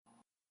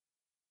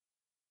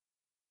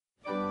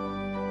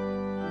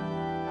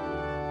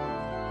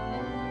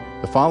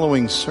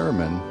following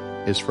sermon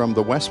is from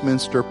the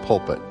Westminster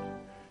pulpit,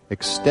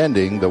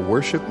 extending the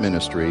worship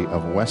ministry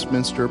of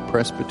Westminster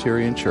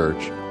Presbyterian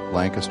Church,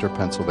 Lancaster,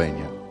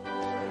 Pennsylvania.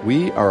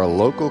 We are a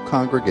local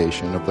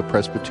congregation of the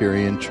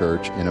Presbyterian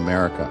Church in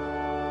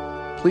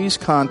America. Please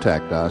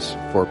contact us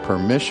for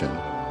permission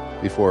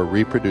before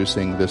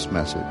reproducing this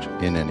message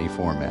in any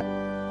format.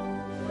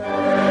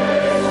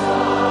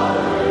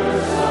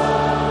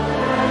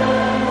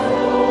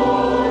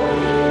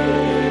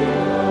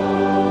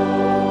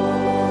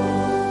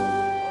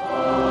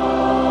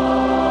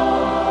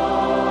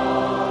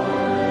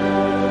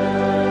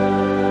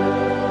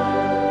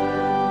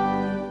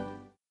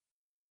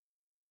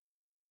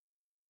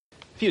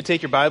 If you would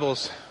take your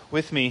Bibles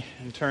with me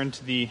and turn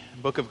to the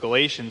book of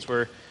Galatians,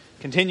 we're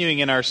continuing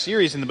in our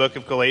series in the book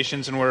of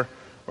Galatians, and we're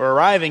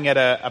arriving at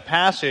a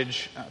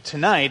passage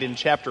tonight in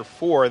chapter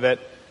 4 that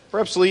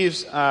perhaps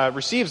receives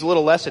a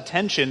little less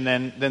attention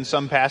than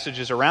some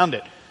passages around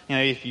it. You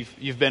know, if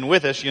you've been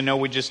with us, you know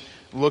we just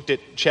looked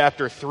at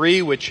chapter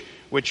 3, which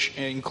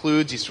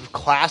includes these sort of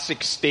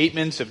classic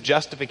statements of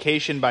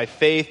justification by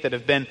faith that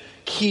have been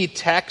key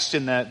texts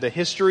in the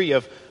history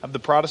of the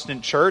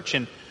Protestant church.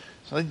 And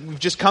so we've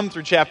just come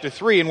through chapter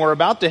 3, and we're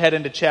about to head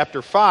into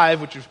chapter 5,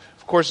 which of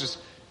course is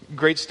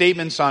great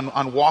statements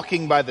on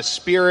walking by the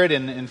Spirit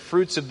and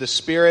fruits of the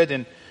Spirit.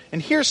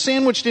 And here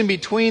sandwiched in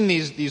between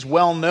these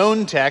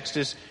well-known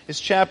texts is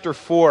chapter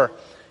 4.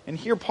 And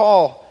here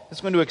Paul is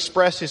going to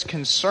express his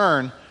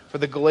concern for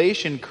the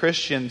Galatian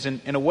Christians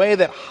in a way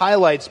that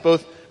highlights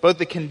both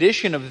the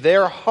condition of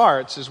their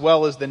hearts as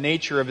well as the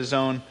nature of his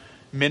own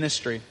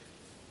ministry.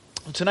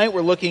 Tonight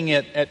we're looking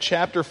at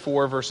chapter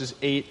 4, verses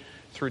 8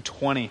 through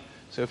 20.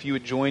 So if you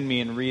would join me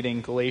in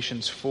reading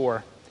Galatians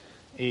 4,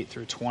 8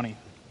 through 20.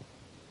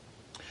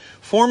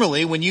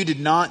 Formerly, when you did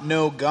not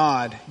know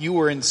God, you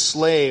were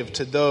enslaved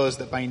to those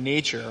that by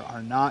nature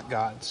are not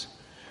God's.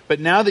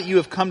 But now that you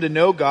have come to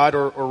know God,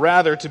 or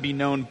rather to be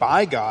known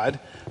by God,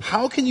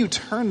 how can you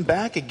turn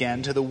back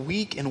again to the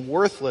weak and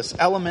worthless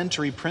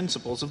elementary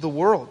principles of the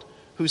world,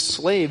 whose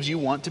slaves you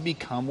want to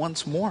become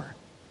once more?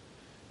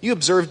 You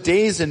observe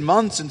days and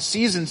months and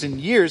seasons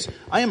and years.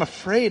 I am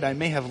afraid I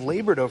may have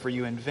labored over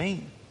you in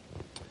vain.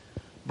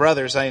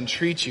 Brothers, I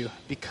entreat you,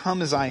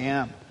 become as I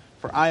am,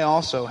 for I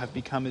also have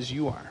become as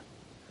you are.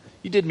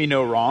 You did me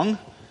no wrong.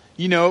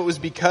 You know it was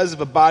because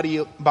of a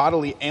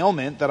bodily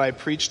ailment that I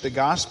preached the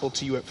gospel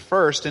to you at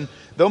first, and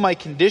though my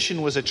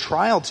condition was a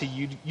trial to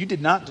you, you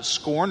did not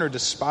scorn or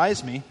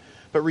despise me,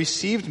 but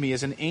received me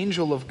as an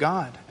angel of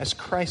God, as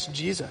Christ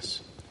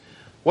Jesus.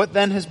 What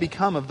then has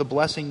become of the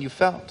blessing you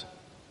felt?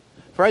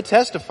 For I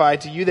testify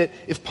to you that,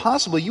 if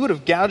possible, you would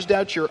have gouged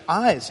out your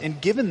eyes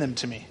and given them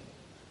to me.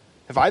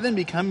 Have I then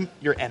become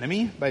your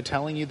enemy by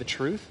telling you the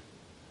truth?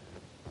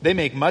 They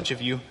make much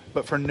of you,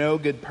 but for no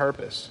good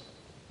purpose.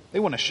 They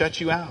want to shut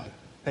you out,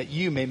 that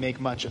you may make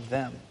much of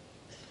them.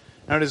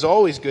 Now it is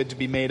always good to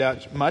be made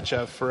much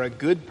of for a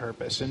good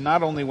purpose, and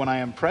not only when I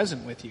am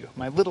present with you,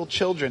 my little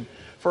children,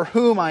 for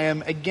whom I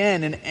am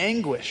again in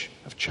anguish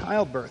of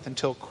childbirth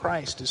until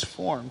Christ is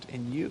formed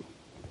in you.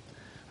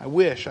 I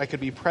wish I could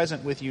be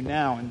present with you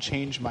now and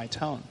change my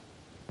tone,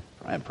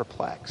 for I am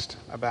perplexed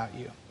about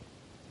you.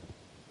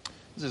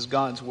 This is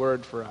God's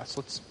word for us.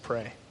 Let's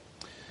pray.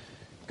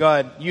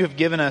 God, you have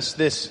given us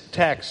this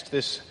text,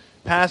 this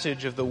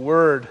passage of the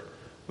word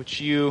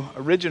which you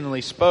originally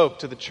spoke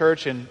to the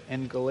church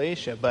in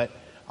Galatia, but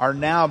are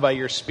now by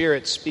your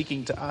Spirit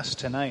speaking to us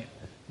tonight.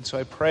 And so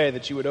I pray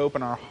that you would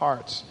open our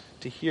hearts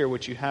to hear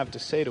what you have to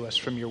say to us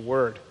from your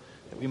word,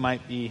 that we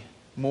might be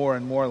more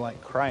and more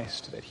like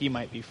Christ, that he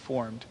might be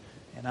formed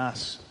in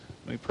us.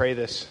 We pray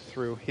this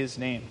through his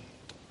name.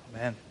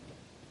 Amen.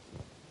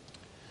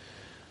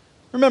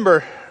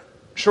 Remember,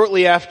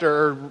 shortly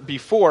after, or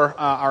before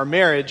our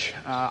marriage,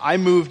 I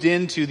moved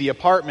into the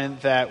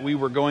apartment that we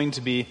were going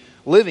to be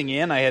living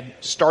in. I had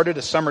started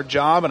a summer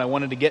job, and I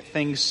wanted to get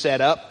things set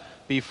up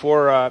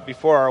before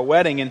our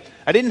wedding. And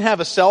I didn't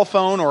have a cell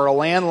phone or a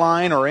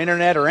landline or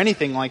internet or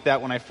anything like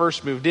that when I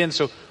first moved in.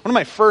 So one of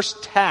my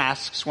first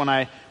tasks when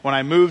I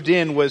moved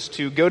in was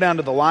to go down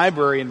to the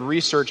library and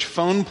research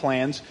phone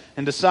plans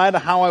and decide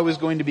how I was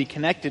going to be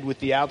connected with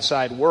the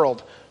outside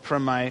world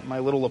from my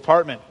little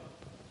apartment.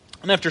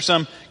 And after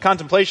some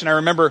contemplation, I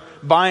remember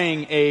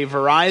buying a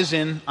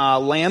Verizon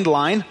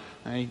landline.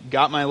 I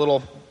got my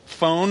little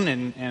phone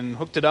and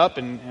hooked it up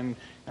and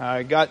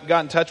got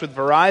in touch with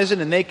Verizon,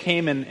 and they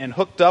came and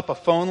hooked up a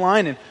phone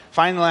line, and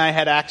finally I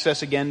had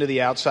access again to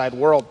the outside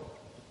world.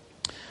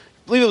 I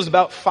believe it was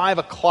about 5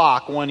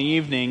 o'clock one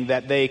evening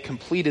that they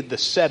completed the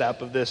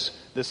setup of this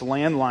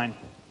landline.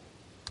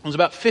 It was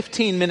about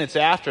 15 minutes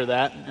after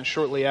that, and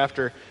shortly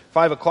after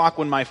 5 o'clock,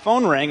 when my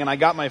phone rang and I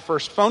got my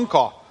first phone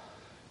call.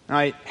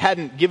 I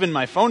hadn't given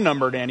my phone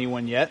number to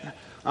anyone yet,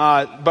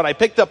 but I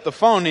picked up the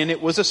phone and it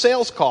was a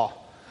sales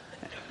call.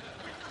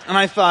 And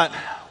I thought,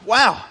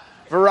 wow,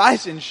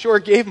 Verizon sure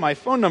gave my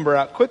phone number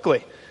out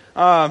quickly.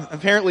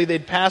 Apparently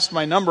they'd passed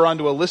my number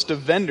onto a list of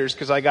vendors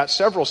because I got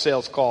several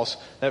sales calls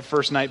that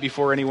first night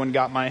before anyone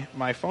got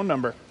my phone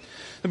number.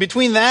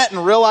 Between that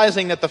and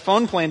realizing that the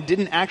phone plan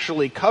didn't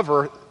actually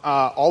cover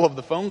all of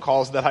the phone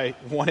calls that I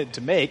wanted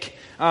to make,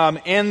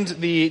 and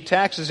the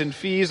taxes and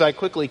fees, I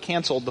quickly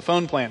canceled the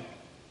phone plan.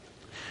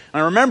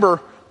 And I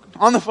remember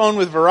on the phone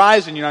with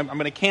Verizon, I'm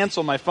going to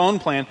cancel my phone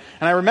plan,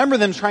 and I remember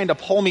them trying to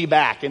pull me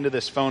back into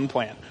this phone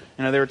plan.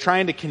 They were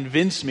trying to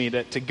convince me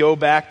to go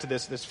back to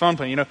this phone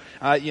plan.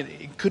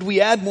 Could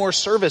we add more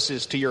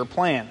services to your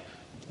plan?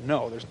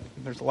 No,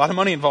 there's a lot of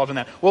money involved in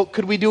that. Well,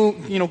 could we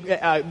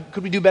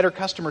do better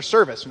customer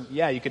service?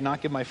 Yeah, you could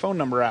not give my phone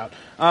number out.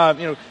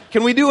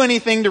 Can we do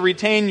anything to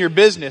retain your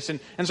business? And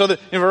so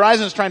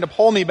Verizon's trying to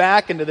pull me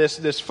back into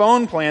this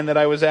phone plan that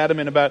I was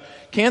adamant about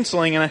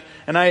canceling.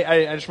 And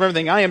I just remember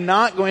thinking, I am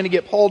not going to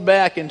get pulled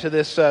back into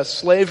this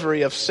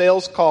slavery of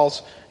sales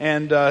calls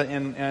and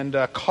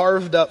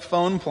carved up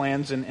phone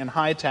plans and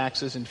high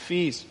taxes and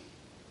fees.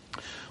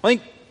 I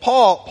think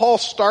Paul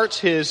starts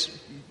his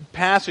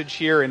passage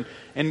here in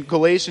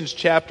Galatians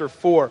chapter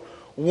 4,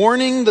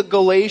 warning the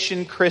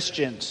Galatian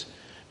Christians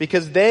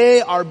because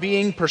they are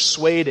being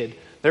persuaded.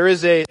 There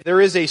is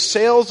a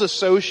sales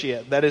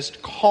associate that is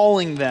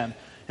calling them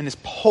and is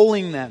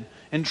pulling them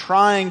and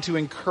trying to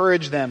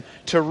encourage them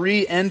to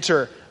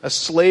re-enter a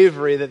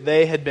slavery that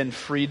they had been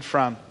freed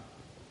from.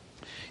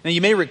 Now,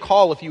 you may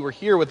recall, if you were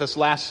here with us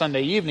last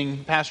Sunday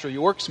evening, Pastor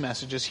York's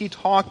messages, he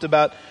talked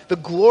about the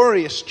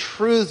glorious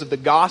truths of the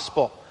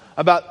gospel,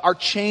 about our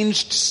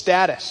changed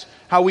status,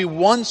 how we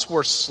once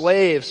were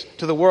slaves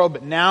to the world,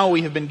 but now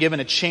we have been given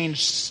a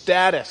changed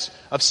status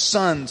of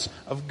sons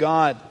of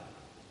God.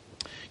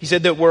 He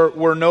said that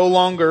we're no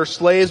longer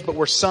slaves, but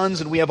we're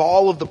sons, and we have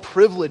all of the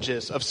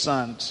privileges of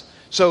sons.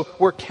 So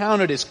we're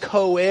counted as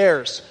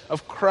co-heirs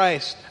of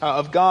Christ,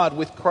 of God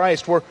with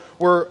Christ.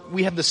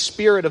 We have the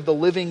Spirit of the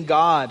living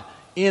God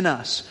in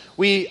us.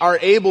 We are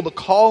able to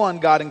call on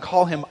God and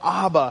call Him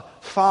Abba,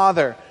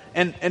 Father.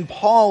 And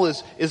Paul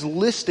is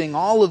listing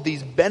all of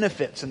these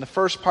benefits in the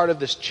first part of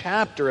this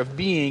chapter of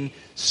being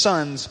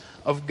sons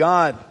of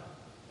God.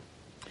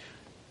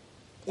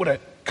 What a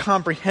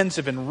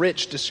comprehensive and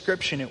rich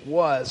description it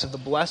was of the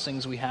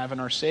blessings we have in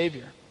our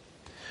Savior.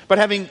 But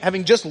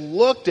having just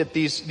looked at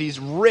these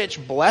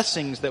rich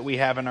blessings that we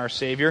have in our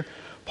Savior,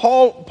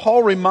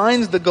 Paul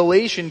reminds the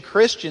Galatian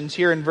Christians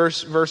here in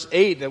verse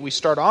 8 that we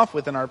start off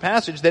with in our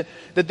passage that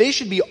they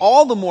should be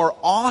all the more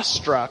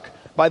awestruck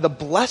by the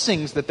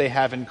blessings that they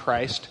have in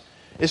Christ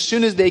as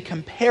soon as they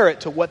compare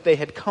it to what they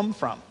had come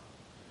from.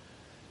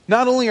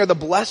 Not only are the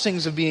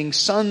blessings of being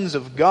sons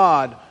of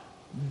God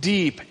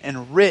deep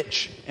and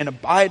rich and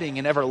abiding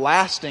and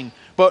everlasting,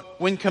 but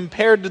when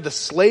compared to the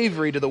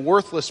slavery, to the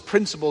worthless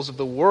principles of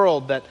the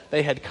world that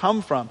they had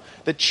come from,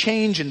 the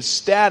change in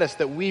status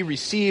that we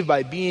receive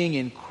by being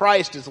in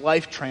Christ is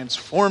life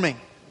transforming.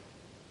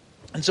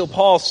 And so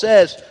Paul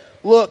says,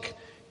 look,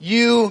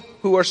 you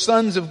who are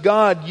sons of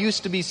God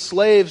used to be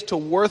slaves to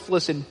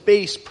worthless and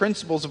base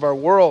principles of our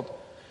world,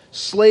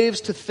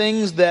 slaves to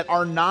things that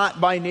are not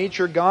by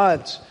nature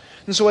God's.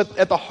 And so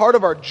at the heart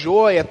of our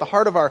joy, at the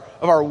heart of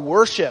our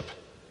worship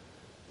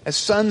as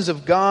sons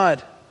of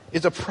God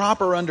is a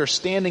proper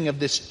understanding of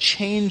this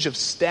change of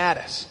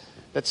status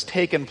that's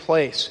taken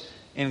place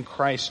in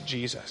Christ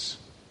Jesus.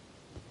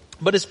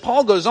 But as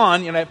Paul goes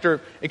on,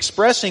 after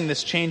expressing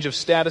this change of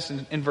status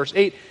in verse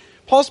 8,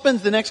 Paul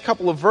spends the next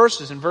couple of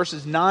verses, in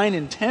verses 9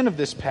 and 10 of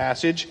this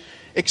passage,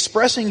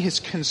 expressing his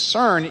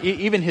concern,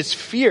 even his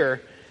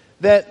fear,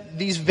 that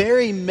these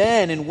very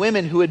men and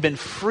women who had been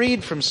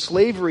freed from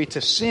slavery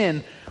to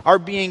sin are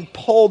being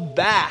pulled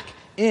back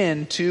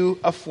into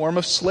a form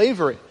of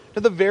slavery, to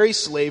the very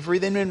slavery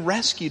they've been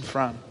rescued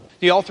from.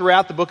 All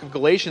throughout the book of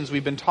Galatians,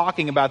 we've been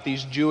talking about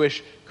these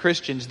Jewish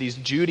Christians, these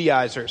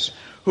Judaizers,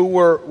 who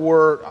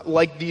were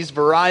like these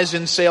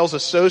Verizon sales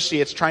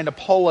associates trying to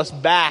pull us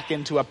back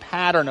into a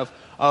pattern of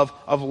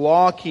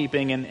law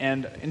keeping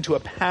and into a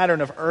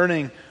pattern of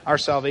earning our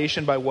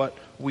salvation by what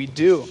we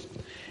do.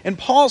 And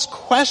Paul's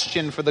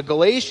question for the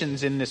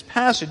Galatians in this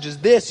passage is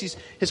this.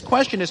 His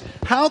question is,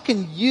 how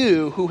can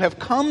you who have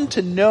come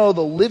to know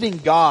the living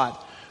God,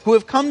 who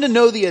have come to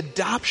know the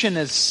adoption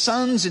as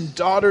sons and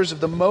daughters of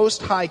the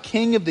Most High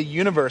King of the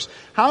universe,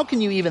 how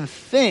can you even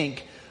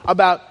think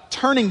about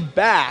turning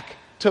back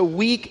to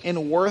weak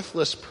and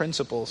worthless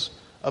principles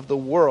of the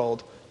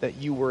world that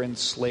you were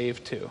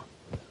enslaved to?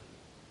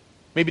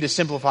 Maybe to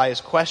simplify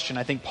his question,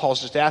 I think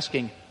Paul's just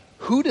asking,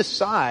 who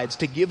decides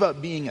to give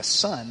up being a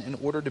son in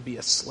order to be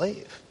a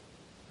slave?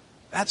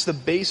 That's the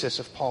basis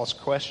of Paul's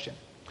question.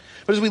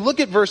 But as we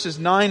look at verses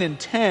 9 and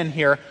 10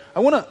 here,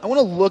 I want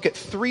to look at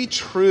three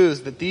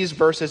truths that these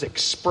verses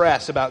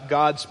express about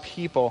God's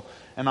people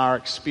and our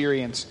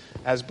experience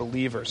as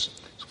believers.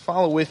 So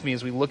follow with me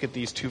as we look at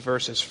these two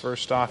verses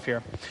first off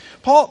here.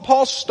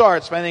 Paul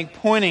starts by, I think,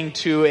 pointing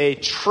to a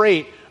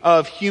trait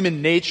of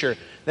human nature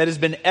that has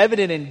been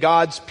evident in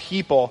God's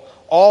people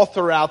all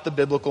throughout the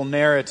biblical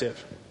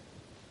narrative.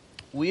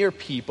 We are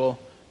people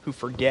who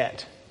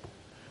forget.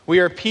 We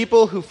are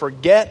people who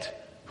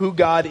forget who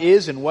God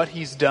is and what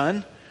He's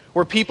done.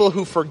 We're people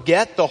who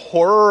forget the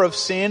horror of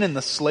sin and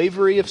the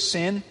slavery of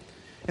sin.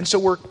 And so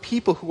we're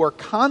people who are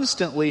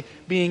constantly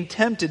being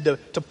tempted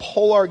to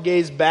pull our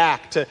gaze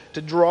back, to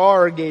draw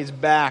our gaze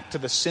back to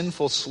the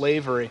sinful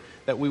slavery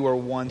that we were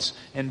once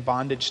in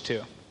bondage to.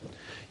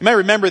 You might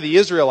remember the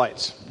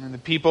Israelites and the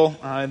people,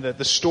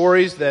 the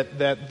stories that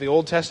the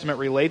Old Testament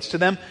relates to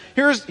them.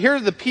 Here are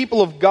the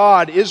people of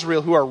God,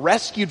 Israel, who are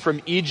rescued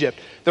from Egypt.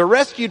 They're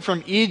rescued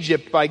from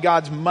Egypt by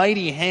God's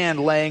mighty hand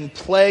laying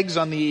plagues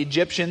on the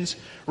Egyptians,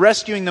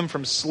 rescuing them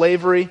from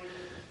slavery.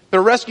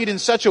 They're rescued in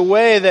such a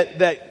way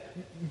that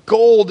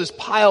gold is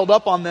piled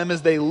up on them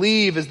as they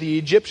leave, as the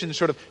Egyptians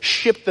sort of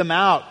ship them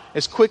out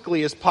as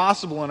quickly as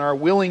possible and are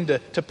willing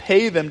to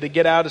pay them to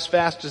get out as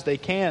fast as they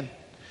can.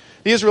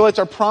 The Israelites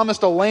are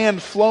promised a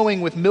land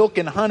flowing with milk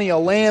and honey, a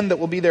land that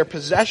will be their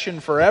possession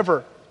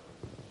forever.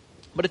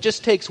 But it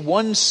just takes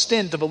one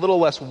stint of a little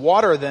less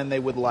water than they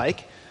would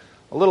like,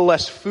 a little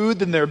less food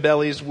than their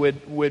bellies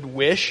would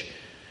wish,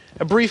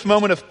 a brief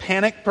moment of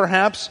panic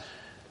perhaps,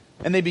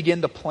 and they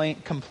begin to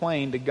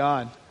complain to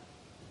God.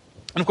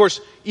 And of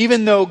course,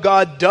 even though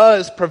God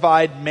does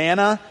provide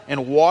manna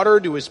and water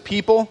to His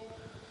people,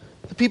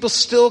 the people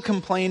still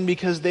complain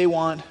because they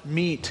want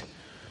meat.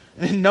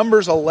 In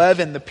Numbers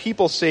 11, the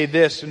people say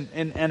this,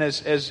 and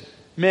as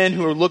men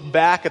who look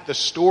back at the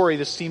story,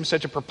 this seems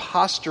such a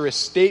preposterous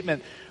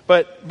statement.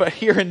 But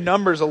here in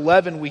Numbers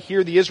 11, we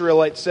hear the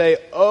Israelites say,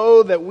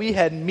 "Oh, that we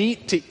had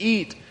meat to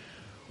eat.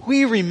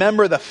 We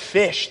remember the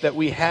fish that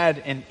we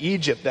had in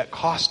Egypt that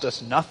cost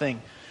us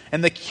nothing,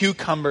 and the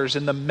cucumbers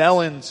and the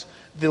melons,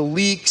 the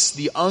leeks,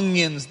 the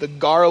onions, the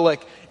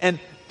garlic." And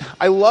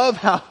I love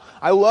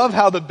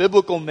how the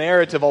biblical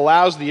narrative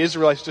allows the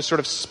Israelites to sort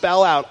of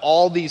spell out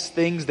all these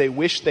things they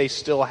wish they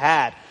still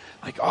had.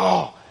 Like,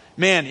 oh,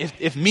 man,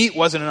 if meat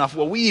wasn't enough,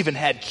 well, we even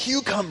had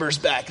cucumbers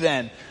back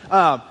then.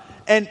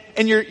 And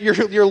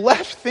you're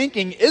left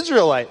thinking,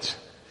 Israelites,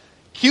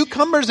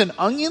 cucumbers and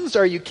onions?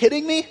 Are you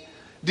kidding me?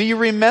 Do you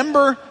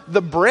remember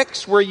the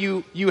bricks where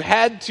you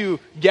had to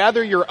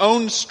gather your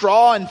own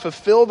straw and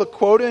fulfill the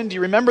quota? And do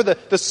you remember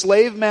the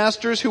slave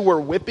masters who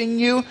were whipping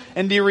you?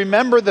 And do you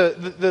remember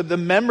the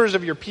members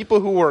of your people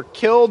who were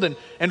killed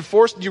and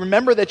forced? Do you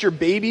remember that your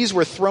babies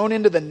were thrown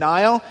into the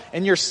Nile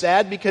and you're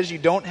sad because you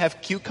don't have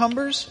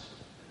cucumbers?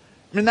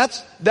 I mean,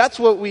 that's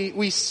what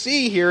we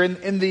see here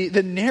in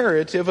the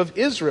narrative of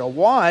Israel.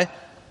 Why?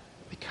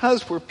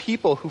 Because we're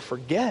people who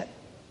forget.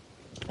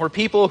 We're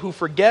people who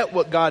forget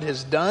what God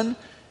has done,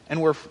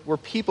 and we're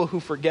people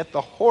who forget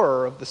the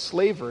horror of the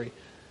slavery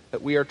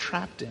that we are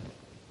trapped in.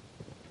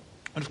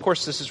 And of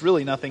course, this is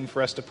really nothing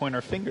for us to point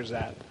our fingers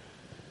at.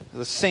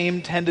 The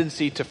same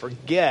tendency to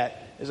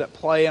forget is at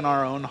play in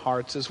our own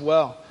hearts as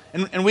well.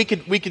 And we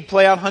could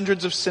play out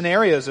hundreds of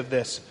scenarios of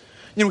this.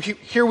 You know,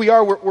 here we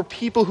are, we're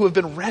people who have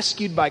been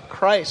rescued by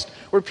Christ.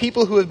 We're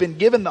people who have been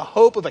given the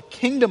hope of a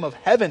kingdom of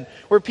heaven.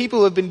 We're people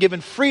who have been given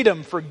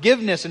freedom,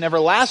 forgiveness, and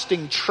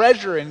everlasting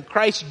treasure in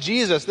Christ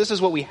Jesus. This is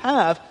what we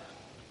have.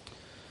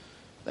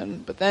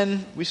 But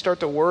then we start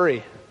to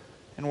worry,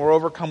 and we're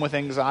overcome with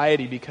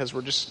anxiety because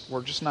we're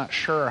just not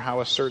sure how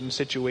a certain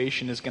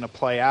situation is going to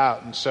play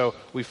out. And so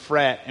we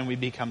fret and we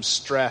become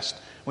stressed,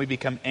 we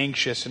become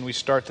anxious, and we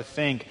start to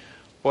think,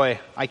 boy,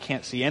 I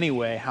can't see any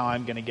way how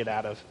I'm going to get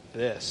out of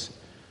this.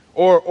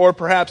 Or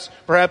perhaps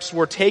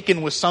we're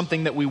taken with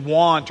something that we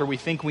want or we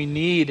think we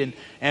need,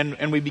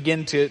 and we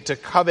begin to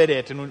covet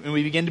it, and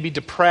we begin to be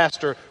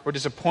depressed or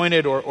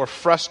disappointed or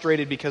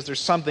frustrated because there's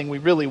something we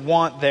really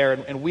want there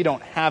and we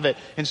don't have it.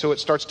 And so it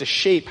starts to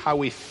shape how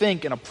we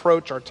think and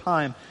approach our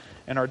time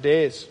and our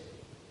days.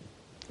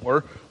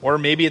 Or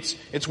maybe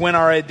it's when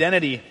our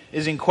identity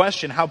is in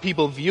question, how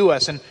people view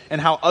us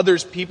and how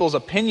others people's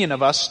opinion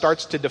of us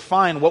starts to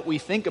define what we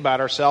think about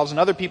ourselves, and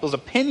other people's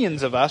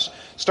opinions of us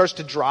starts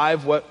to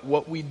drive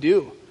what we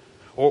do.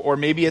 Or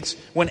maybe it's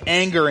when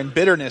anger and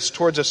bitterness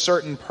towards a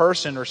certain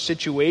person or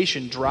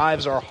situation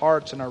drives our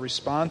hearts and our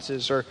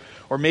responses. Or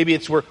maybe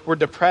it's we're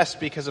depressed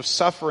because of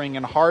suffering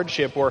and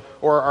hardship, or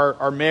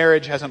our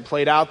marriage hasn't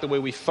played out the way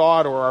we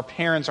thought, or our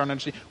parents aren't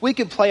understanding. We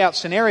could play out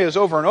scenarios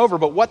over and over,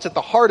 but what's at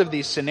the heart of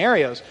these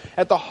scenarios?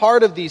 At the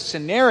heart of these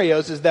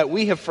scenarios is that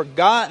we have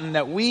forgotten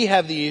that we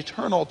have the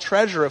eternal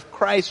treasure of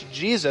Christ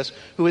Jesus,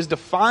 who has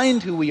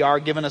defined who we are,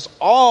 given us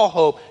all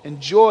hope and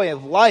joy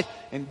of life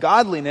and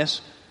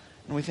godliness.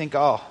 And we think,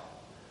 oh,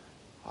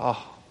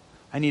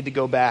 I need to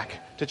go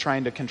back to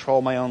trying to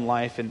control my own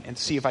life and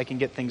see if I can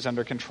get things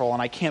under control.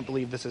 And I can't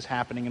believe this is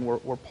happening. And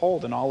we're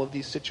pulled in all of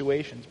these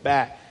situations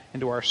back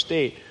into our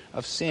state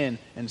of sin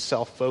and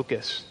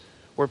self-focus.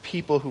 We're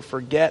people who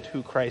forget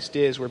who Christ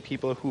is. We're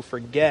people who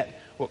forget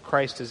what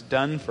Christ has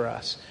done for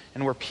us.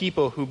 And we're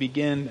people who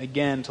begin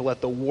again to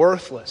let the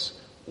worthless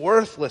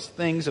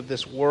things of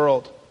this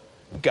world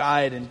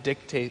guide and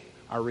dictate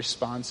our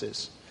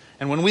responses.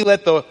 And when we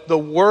let the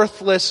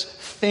worthless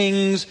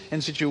things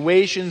and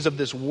situations of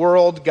this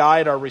world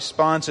guide our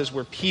responses,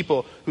 we're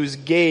people whose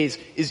gaze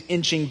is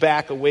inching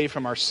back away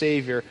from our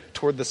Savior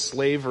toward the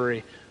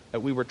slavery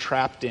that we were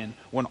trapped in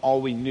when all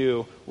we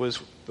knew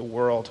was the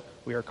world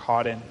we are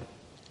caught in.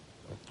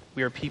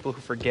 We are people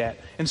who forget.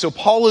 And so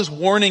Paul is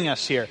warning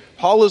us here.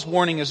 Paul is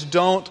warning us,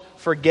 don't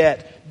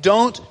forget.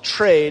 Don't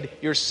trade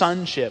your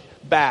sonship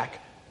back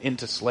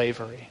into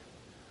slavery.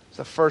 It's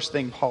the first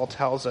thing Paul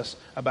tells us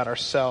about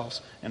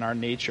ourselves and our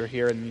nature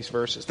here in these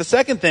verses. The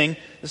second thing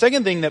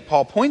that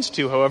Paul points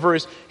to, however,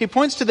 is he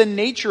points to the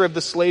nature of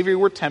the slavery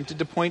we're tempted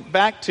to point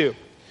back to.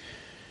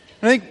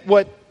 And I think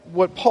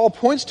what Paul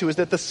points to is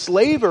that the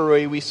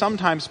slavery we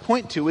sometimes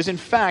point to is in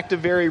fact a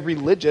very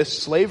religious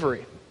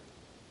slavery.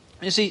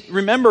 You see,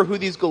 remember who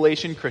these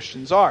Galatian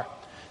Christians are.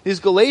 These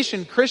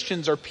Galatian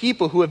Christians are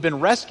people who have been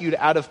rescued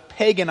out of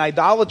pagan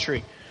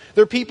idolatry.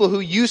 They're people who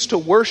used to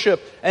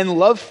worship and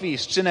love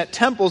feasts and at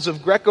temples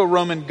of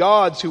Greco-Roman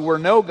gods who were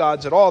no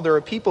gods at all. There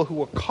are people who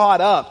were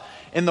caught up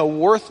in the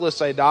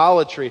worthless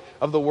idolatry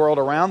of the world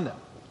around them.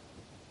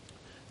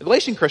 The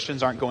Galatian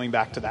Christians aren't going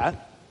back to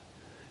that.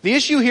 The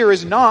issue here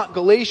is not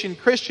Galatian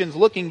Christians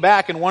looking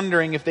back and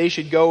wondering if they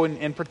should go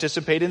and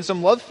participate in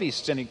some love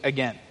feasts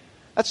again.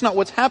 That's not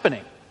what's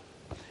happening.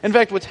 In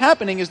fact, what's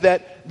happening is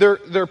that there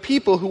are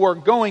people who are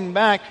going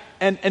back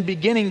and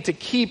beginning to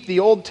keep the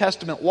Old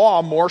Testament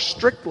law more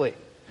strictly.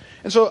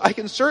 And so I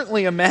can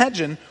certainly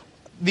imagine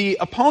the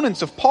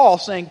opponents of Paul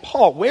saying,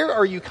 Paul, where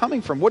are you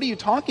coming from? What are you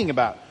talking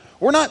about?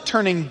 We're not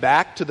turning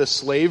back to the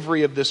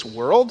slavery of this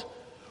world.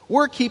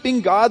 We're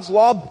keeping God's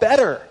law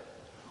better.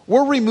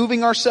 We're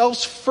removing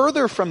ourselves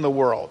further from the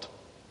world.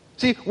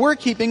 See, we're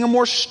keeping a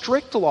more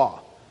strict law.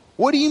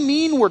 What do you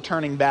mean we're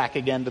turning back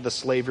again to the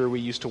slavery we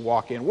used to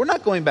walk in? We're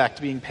not going back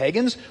to being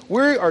pagans. We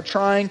are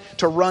trying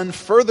to run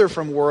further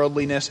from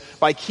worldliness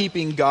by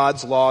keeping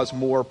God's laws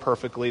more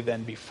perfectly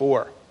than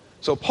before.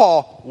 So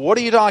Paul, what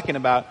are you talking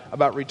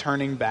about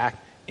returning back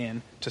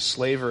into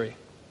slavery?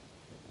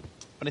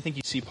 But I think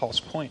you see Paul's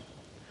point.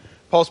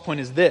 Paul's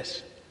point is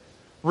this: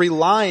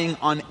 relying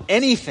on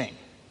anything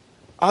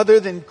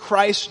other than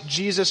Christ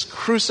Jesus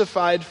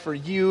crucified for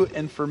you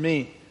and for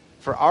me,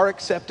 for our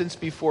acceptance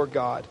before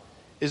God,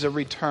 is a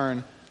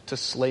return to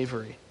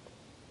slavery.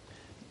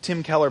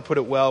 Tim Keller put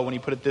it well when he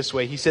put it this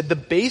way. He said, the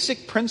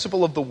basic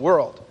principle of the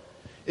world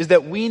is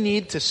that we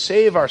need to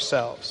save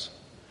ourselves.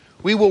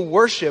 We will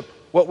worship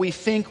what we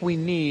think we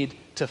need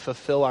to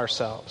fulfill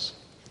ourselves.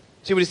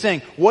 See what he's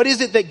saying? What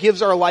is it that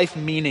gives our life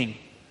meaning?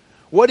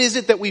 What is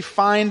it that we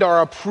find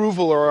our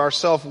approval or our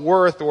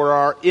self-worth or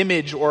our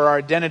image or our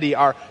identity,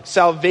 our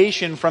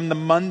salvation from the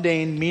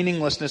mundane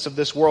meaninglessness of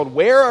this world?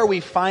 Where are we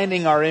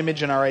finding our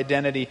image and our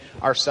identity,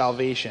 our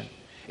salvation?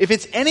 If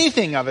it's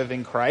anything other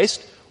than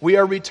Christ, we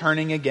are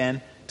returning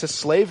again to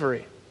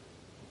slavery.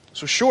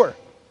 So sure,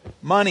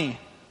 money,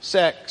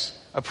 sex,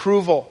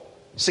 approval,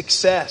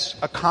 success,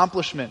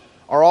 accomplishment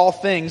are all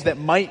things that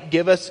might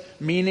give us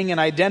meaning and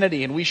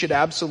identity, and we should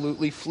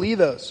absolutely flee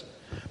those.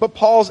 But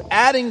Paul's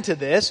adding to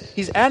this,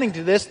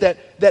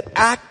 that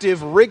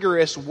active,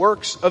 rigorous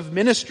works of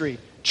ministry,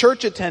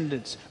 church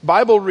attendance,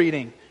 Bible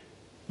reading,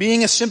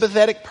 being a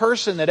sympathetic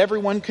person that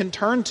everyone can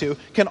turn to,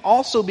 can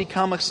also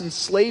become an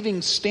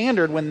enslaving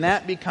standard when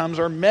that becomes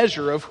our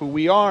measure of who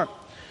we are.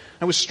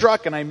 I was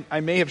struck, and I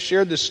may have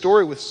shared this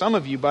story with some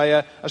of you,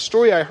 by a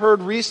story I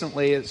heard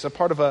recently. It's a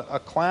part of a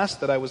class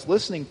that I was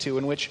listening to,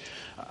 in which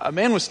a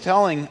man was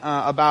telling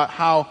about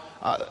how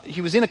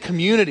he was in a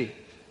community.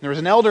 There was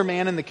an elder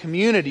man in the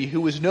community who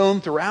was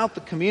known throughout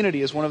the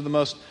community as one of the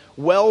most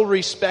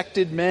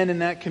well-respected men in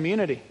that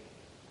community.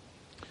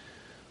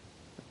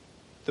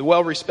 The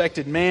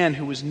well-respected man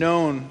who was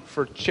known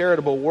for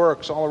charitable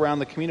works all around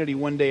the community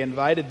one day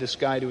invited this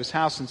guy to his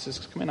house and says,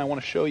 come in, I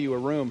want to show you a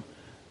room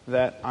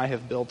that I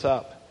have built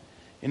up.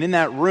 And in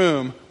that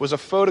room was a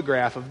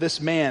photograph of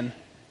this man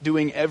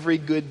doing every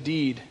good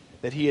deed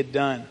that he had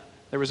done.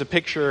 There was a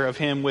picture of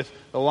him with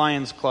the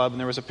Lions Club, and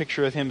there was a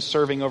picture of him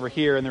serving over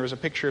here, and there was a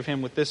picture of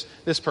him with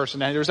this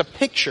person. And there was a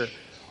picture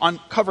on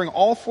covering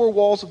all four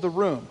walls of the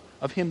room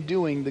of him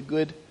doing the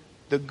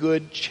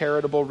good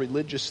charitable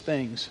religious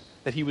things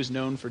that he was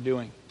known for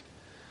doing.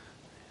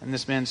 And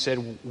this man said,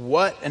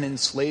 what an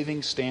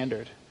enslaving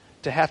standard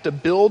to have to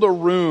build a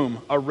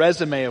room, a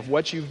resume of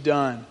what you've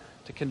done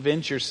to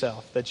convince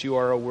yourself that you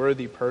are a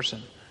worthy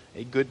person,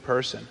 a good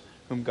person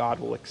whom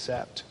God will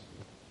accept.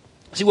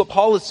 See, what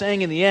Paul is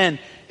saying in the end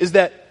is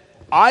that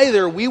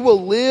either we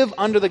will live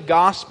under the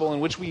gospel in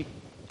which we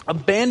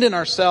abandon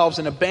ourselves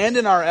and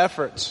abandon our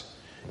efforts,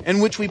 in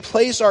which we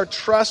place our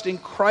trust in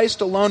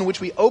Christ alone, in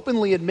which we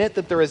openly admit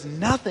that there is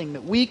nothing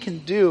that we can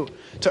do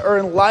to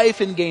earn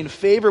life and gain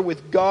favor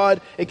with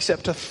God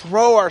except to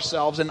throw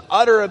ourselves in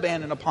utter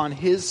abandon upon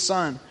His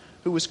Son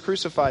who was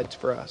crucified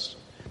for us.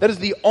 That is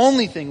the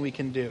only thing we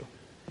can do.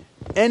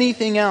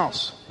 Anything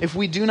else, if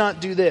we do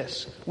not do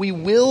this, we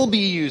will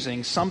be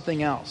using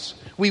something else.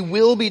 We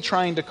will be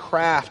trying to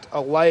craft a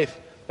life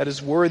that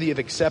is worthy of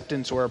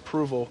acceptance or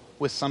approval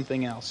with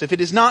something else. If it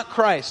is not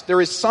Christ,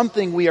 there is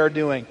something we are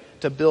doing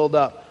to build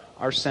up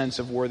our sense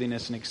of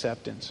worthiness and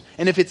acceptance.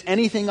 And if it's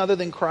anything other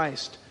than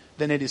Christ,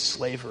 then it is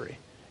slavery.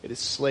 It is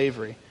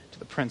slavery to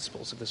the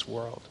principles of this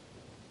world.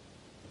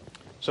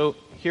 So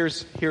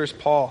here's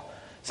Paul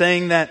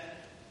saying that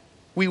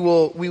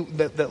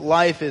that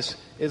life is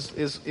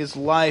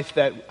life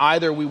that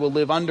either we will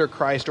live under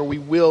Christ or we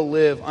will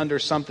live under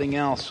something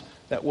else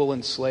that will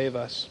enslave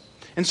us.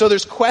 And so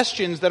there's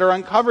questions that are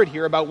uncovered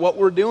here about what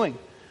we're doing.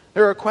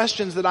 There are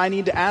questions that I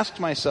need to ask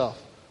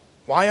myself.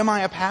 Why am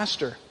I a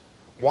pastor?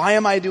 Why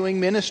am I doing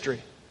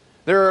ministry?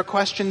 There are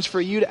questions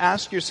for you to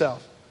ask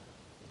yourself.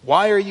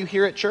 Why are you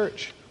here at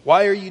church?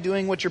 Why are you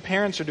doing what your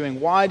parents are doing?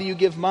 Why do you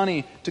give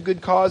money to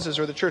good causes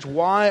or the church?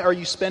 Why are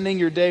you spending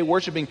your day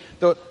worshiping?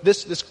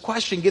 This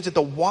question gets at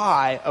the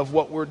why of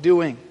what we're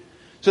doing.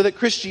 So that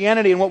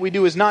Christianity and what we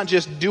do is not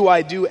just do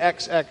I do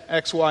X,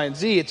 Y, and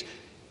Z. It's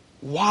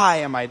why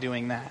am I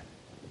doing that?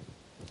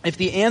 If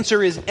the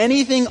answer is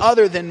anything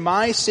other than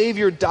my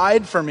Savior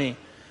died for me,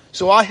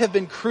 so I have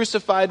been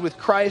crucified with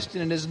Christ,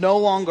 and it is no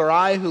longer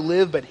I who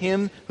live, but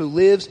Him who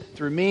lives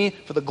through me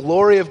for the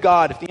glory of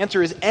God. If the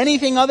answer is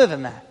anything other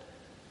than that,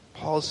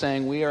 Paul is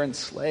saying we are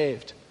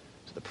enslaved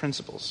to the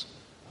principles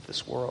of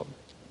this world.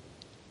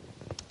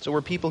 So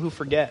we're people who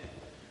forget.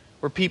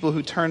 We're people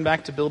who turn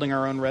back to building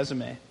our own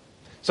resume.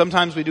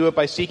 Sometimes we do it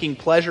by seeking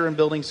pleasure and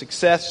building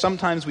success.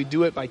 Sometimes we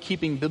do it by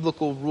keeping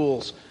biblical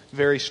rules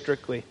very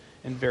strictly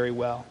and very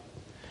well.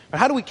 But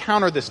how do we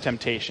counter this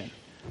temptation?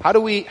 How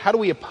do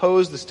we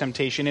oppose this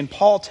temptation? And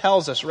Paul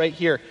tells us right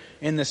here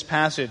in this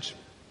passage.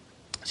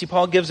 See,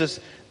 Paul gives us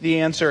the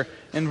answer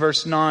in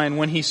verse 9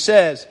 when he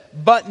says,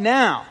 "But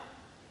now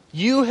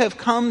you have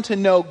come to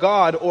know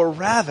God, or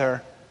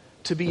rather,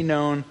 to be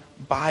known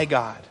by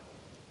God."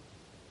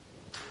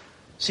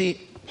 See,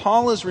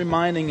 Paul is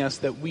reminding us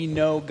that we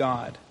know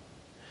God.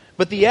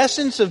 But the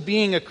essence of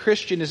being a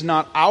Christian is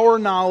not our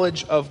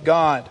knowledge of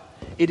God.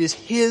 It is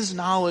His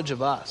knowledge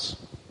of us.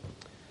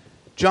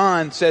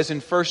 John says in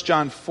 1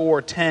 John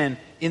 4:10,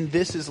 "In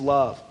this is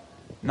love,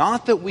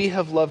 not that we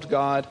have loved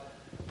God,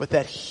 but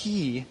that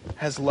He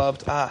has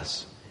loved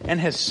us and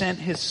has sent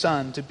His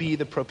Son to be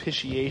the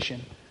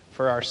propitiation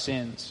for our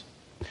sins."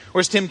 Or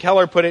as Tim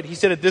Keller put it, he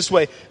said it this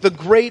way: "The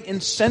great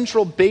and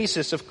central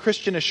basis of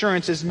Christian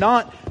assurance is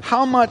not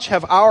how much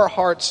have our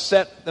hearts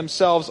set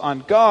themselves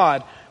on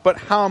God, but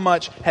how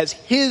much has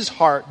His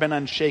heart been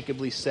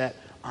unshakably set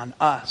on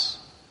us."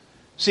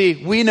 See,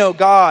 we know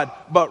God,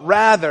 but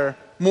rather,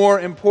 more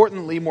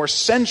importantly, more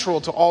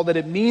central to all that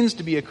it means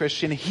to be a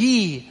Christian,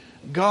 He,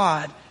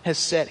 God, has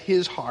set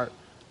His heart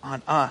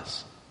on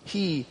us.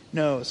 He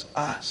knows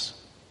us.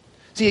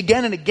 See,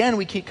 again and again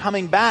we keep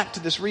coming back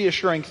to this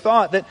reassuring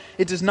thought that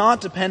it does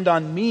not depend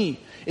on me.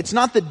 It's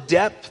not the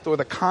depth or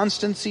the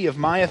constancy of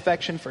my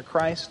affection for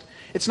Christ.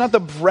 It's not the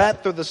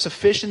breadth or the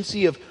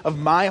sufficiency of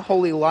my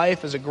holy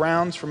life as a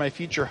grounds for my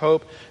future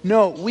hope.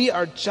 No, we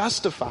are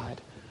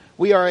justified.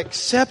 We are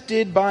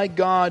accepted by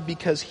God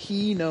because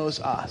He knows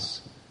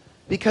us.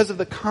 Because of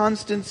the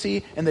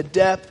constancy and the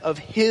depth of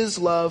His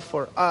love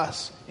for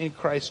us in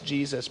Christ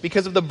Jesus.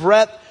 Because of the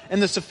breadth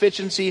and the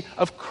sufficiency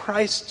of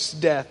Christ's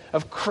death,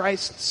 of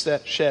Christ's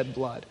shed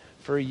blood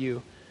for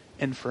you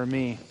and for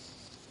me.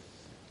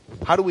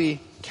 How do we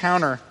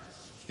counter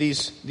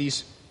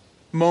these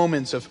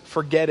moments of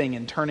forgetting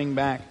and turning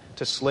back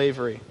to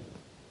slavery?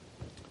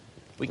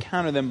 We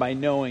counter them by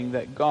knowing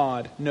that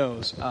God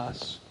knows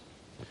us.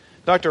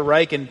 Dr.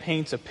 Ryken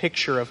paints a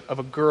picture of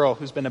a girl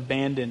who's been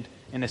abandoned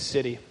in a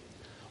city.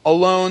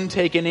 Alone,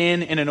 taken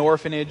in an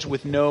orphanage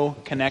with no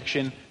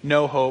connection,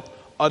 no hope,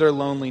 utter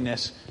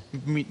loneliness,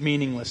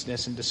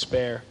 meaninglessness, and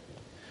despair.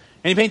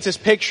 And he paints this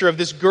picture of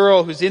this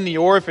girl who's in the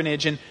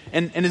orphanage and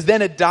is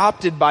then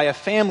adopted by a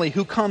family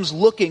who comes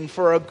looking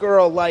for a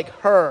girl like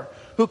her,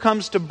 who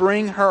comes to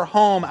bring her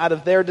home out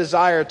of their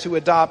desire to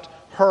adopt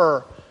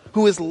her,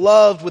 who is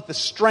loved with the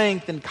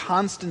strength and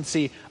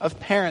constancy of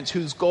parents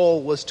whose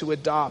goal was to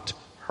adopt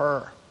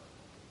her.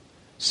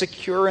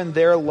 Secure in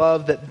their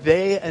love that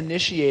they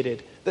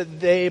initiated, that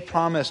they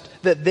promised,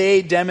 that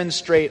they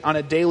demonstrate on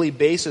a daily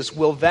basis,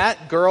 will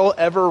that girl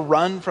ever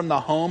run from the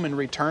home and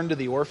return to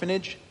the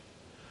orphanage?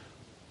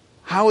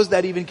 How is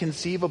that even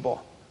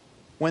conceivable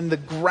when the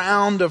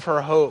ground of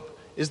her hope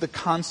is the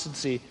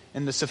constancy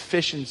and the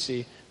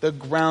sufficiency, the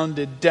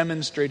grounded,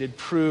 demonstrated,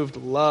 proved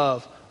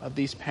love of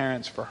these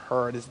parents for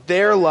her? It is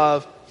their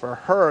love for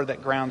her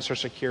that grounds her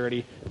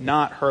security,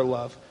 not her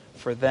love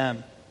for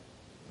them.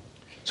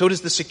 So it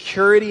is the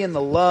security and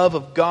the love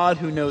of God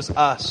who knows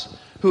us,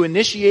 who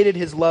initiated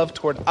His love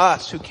toward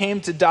us, who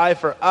came to die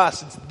for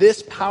us. It's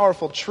this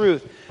powerful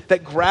truth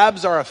that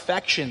grabs our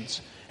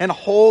affections and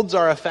holds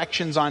our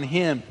affections on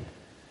Him,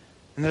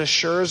 and that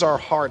assures our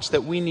hearts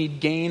that we need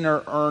gain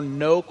or earn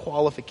no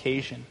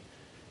qualification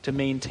to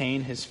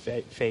maintain His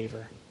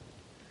favor.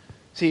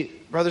 See,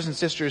 brothers and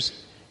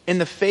sisters, in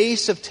the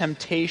face of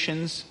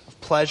temptations of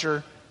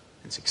pleasure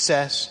and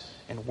success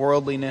and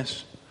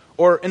worldliness,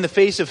 or in the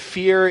face of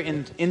fear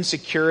and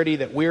insecurity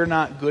that we're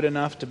not good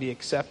enough to be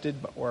accepted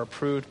or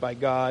approved by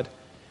God,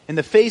 in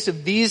the face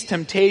of these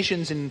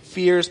temptations and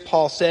fears,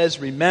 Paul says,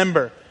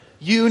 remember,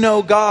 you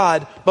know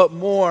God, but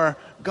more,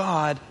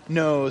 God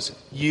knows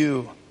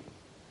you.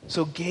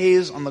 So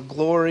gaze on the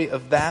glory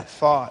of that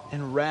thought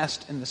and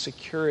rest in the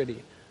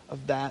security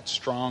of that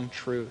strong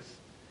truth.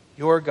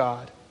 Your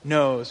God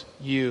knows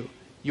you.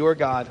 Your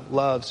God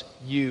loves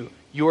you.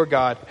 Your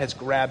God has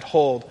grabbed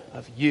hold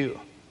of you.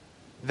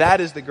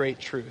 That is the great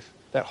truth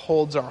that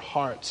holds our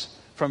hearts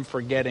from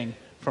forgetting,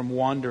 from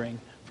wandering,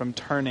 from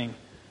turning,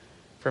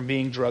 from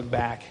being drugged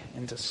back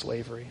into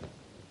slavery.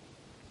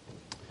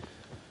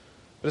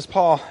 But as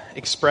Paul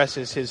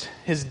expresses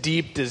his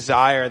deep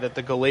desire that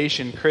the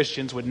Galatian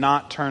Christians would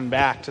not turn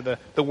back to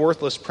the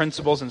worthless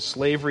principles and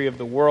slavery of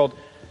the world,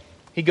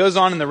 he goes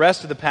on in the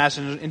rest of the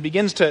passage and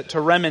begins to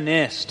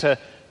reminisce,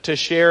 to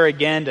share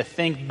again, to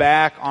think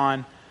back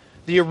on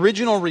the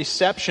original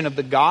reception of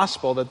the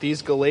gospel that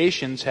these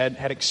Galatians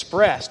had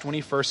expressed when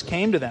he first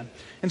came to them.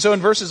 And so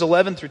in verses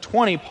 11 through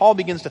 20, Paul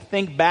begins to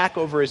think back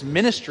over his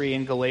ministry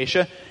in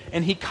Galatia,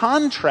 and he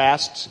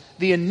contrasts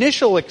the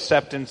initial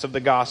acceptance of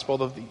the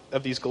gospel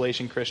of these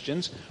Galatian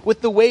Christians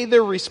with the way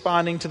they're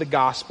responding to the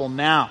gospel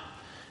now.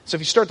 So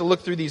if you start to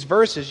look through these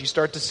verses, you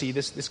start to see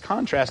this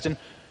contrast. And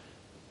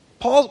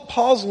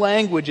Paul's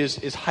language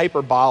is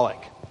hyperbolic.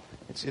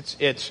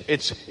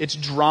 It's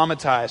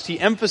dramatized. He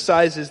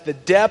emphasizes the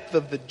depth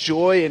of the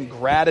joy and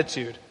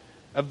gratitude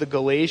of the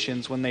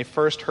Galatians when they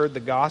first heard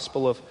the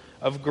gospel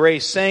of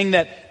grace, saying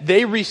that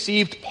they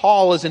received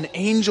Paul as an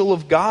angel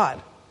of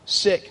God,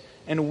 sick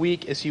and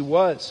weak as he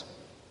was.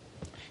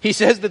 He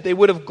says that they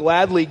would have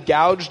gladly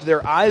gouged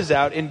their eyes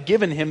out and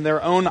given him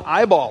their own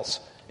eyeballs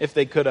if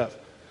they could have.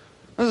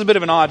 This is a bit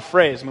of an odd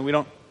phrase. I mean, we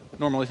don't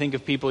normally think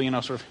of people,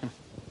 sort of,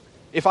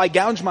 if I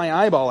gouge my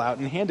eyeball out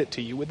and hand it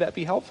to you, would that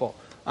be helpful?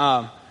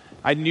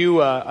 I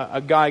knew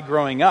a guy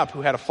growing up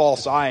who had a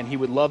false eye, and he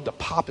would love to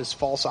pop his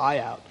false eye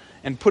out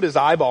and put his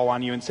eyeball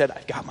on you and said,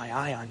 I've got my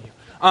eye on you.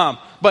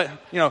 But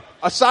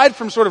aside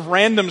from sort of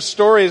random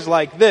stories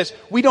like this,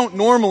 we don't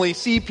normally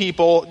see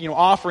people,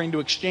 offering to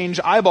exchange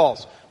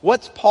eyeballs.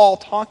 What's Paul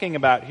talking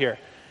about here?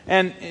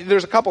 And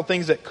there's a couple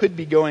things that could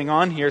be going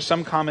on here.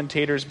 Some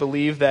commentators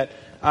believe that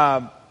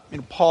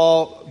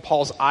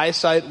Paul's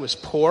eyesight was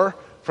poor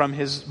from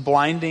his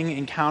blinding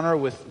encounter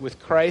with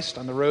Christ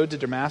on the road to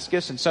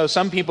Damascus. And so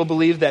some people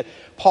believe that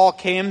Paul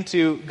came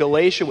to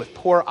Galatia with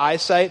poor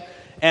eyesight,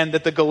 and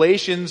that the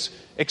Galatians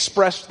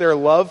expressed their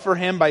love for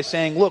him by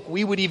saying, look,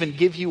 we would even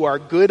give you our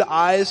good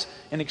eyes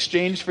in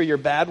exchange for your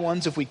bad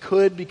ones if we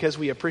could, because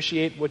we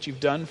appreciate what you've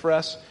done for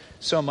us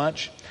so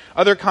much.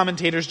 Other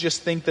commentators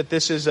just think that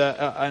this is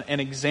an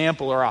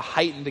example, or a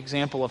heightened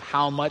example, of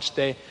how much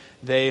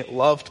they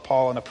loved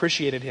Paul and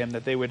appreciated him,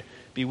 that they would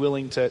be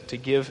willing to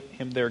give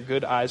him their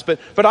good eyes. But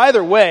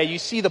either way, you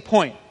see the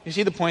point. You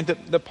see the point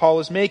that Paul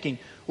is making.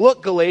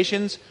 Look,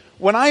 Galatians,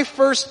 when I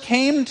first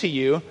came to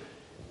you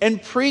and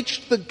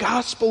preached the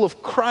gospel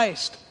of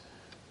Christ,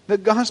 the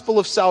gospel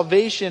of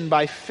salvation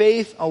by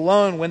faith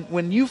alone,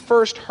 when you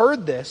first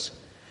heard this,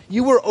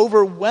 you were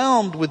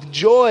overwhelmed with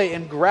joy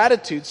and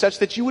gratitude, such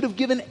that you would have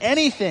given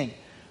anything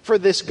for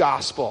this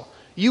gospel.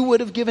 You would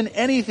have given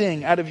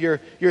anything out of your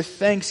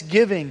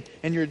thanksgiving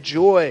and your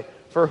joy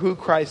for who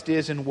Christ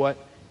is and what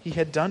he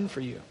had done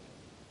for you.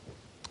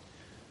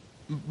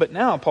 But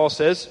now, Paul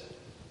says,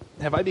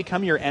 have I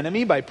become your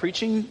enemy by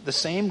preaching the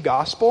same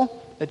gospel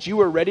that you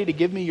were ready to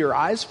give me your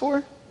eyes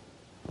for?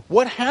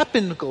 What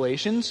happened,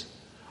 Galatians?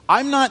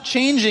 I'm not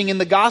changing in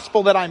the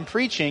gospel that I'm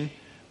preaching,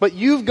 but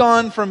you've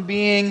gone from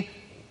being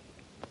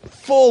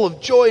full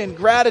of joy and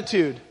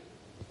gratitude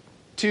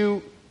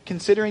to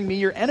considering me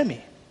your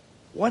enemy.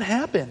 What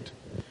happened?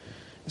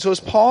 And so as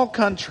Paul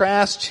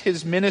contrasts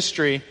his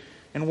ministry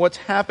and what's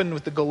happened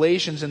with the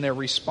Galatians and their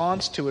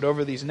response to it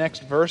over these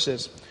next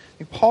verses, I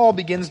think Paul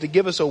begins to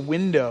give us a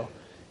window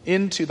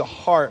into the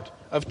heart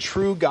of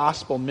true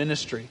gospel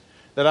ministry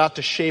that ought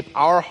to shape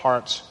our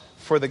hearts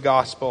for the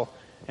gospel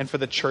and for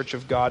the church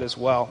of God as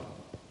well.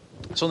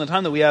 So in the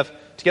time that we have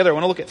together, I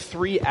want to look at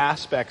three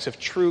aspects of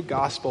true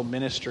gospel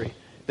ministry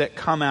that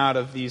come out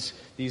of these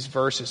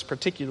verses,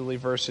 particularly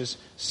verses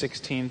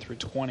 16 through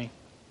 20.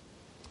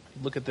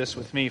 Look at this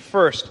with me.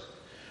 First,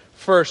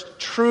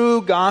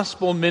 true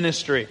gospel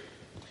ministry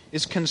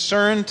is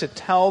concerned to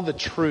tell the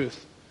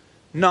truth,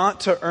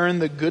 not to earn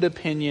the good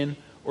opinion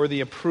or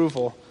the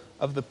approval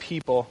of the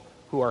people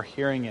who are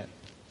hearing it.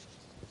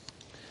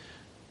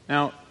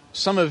 Now,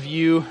 some of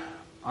you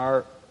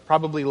are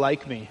probably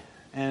like me,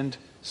 and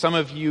some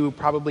of you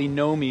probably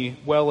know me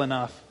well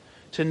enough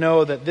to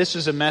know that this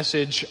is a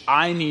message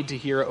I need to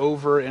hear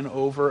over and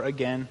over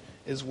again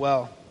as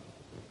well.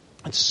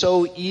 It's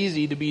so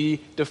easy to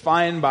be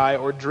defined by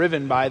or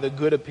driven by the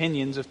good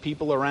opinions of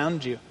people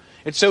around you.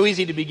 It's so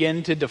easy to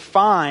begin to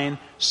define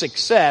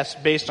success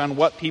based on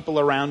what people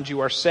around you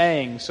are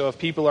saying. So if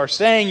people are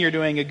saying you're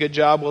doing a good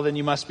job, well, then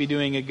you must be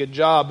doing a good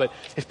job. But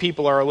if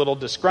people are a little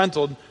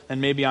disgruntled,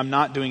 then maybe I'm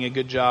not doing a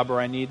good job, or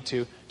I need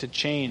to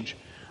change.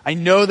 I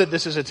know that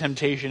this is a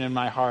temptation in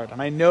my heart,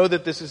 and I know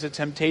that this is a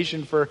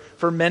temptation for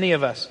many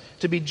of us,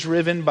 to be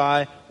driven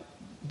by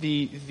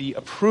the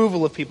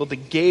approval of people, to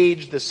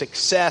gauge the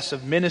success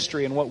of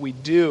ministry and what we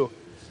do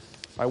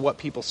by what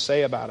people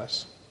say about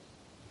us.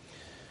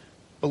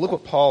 But look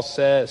what Paul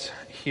says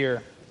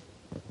here.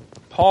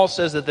 Paul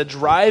says that the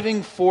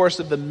driving force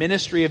of the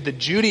ministry of the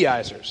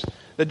Judaizers,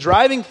 the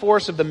driving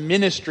force of the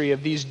ministry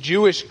of these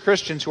Jewish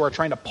Christians who are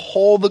trying to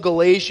pull the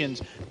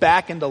Galatians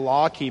back into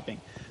law-keeping,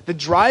 the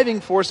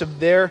driving force of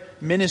their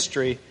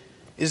ministry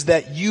is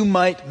that you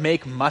might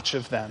make much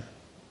of them.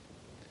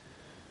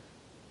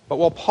 But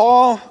while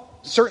Paul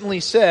certainly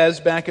says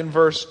back in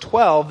verse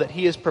 12 that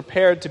he is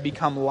prepared to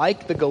become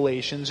like the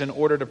Galatians in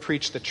order to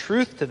preach the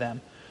truth to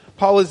them,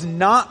 Paul is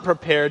not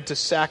prepared to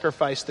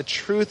sacrifice the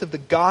truth of the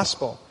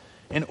gospel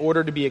in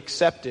order to be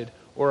accepted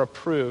or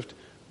approved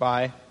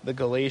by the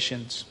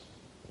Galatians.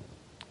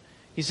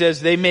 He says,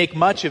 they make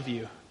much of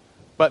you,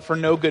 but for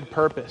no good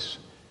purpose.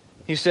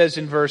 He says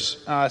in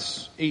verse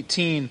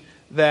 17,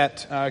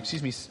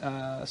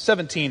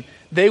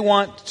 they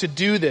want to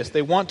do this.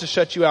 They want to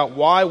shut you out.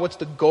 Why? What's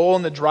the goal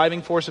and the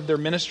driving force of their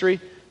ministry?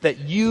 That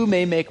you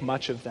may make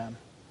much of them.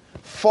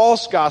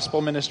 False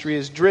gospel ministry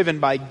is driven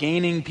by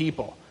gaining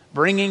people,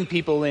 bringing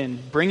people in,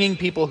 bringing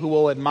people who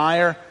will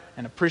admire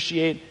and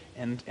appreciate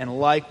and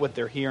like what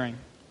they're hearing.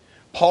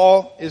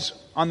 Paul is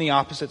on the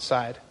opposite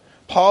side.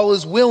 Paul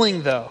is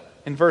willing, though,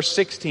 in verse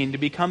 16, to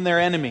become their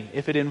enemy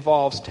if it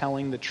involves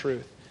telling the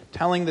truth.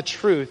 Telling the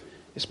truth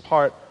is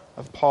part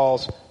of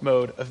Paul's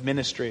mode of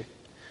ministry.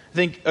 I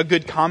think a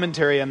good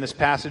commentary on this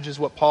passage is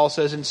what Paul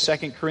says in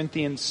 2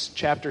 Corinthians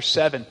chapter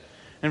 7.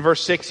 In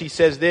verse 6 he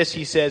says this,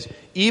 he says,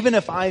 even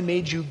if I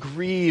made you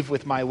grieve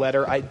with my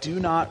letter, I do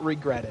not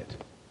regret it.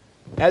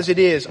 As it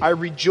is, I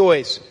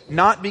rejoice,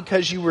 not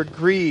because you were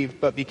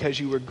grieved, but because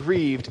you were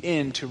grieved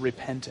into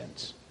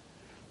repentance.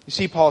 You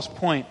see Paul's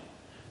point.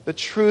 The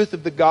truth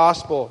of the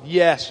gospel,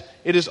 yes,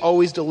 it is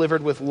always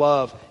delivered with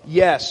love.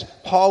 Yes,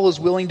 Paul is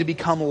willing to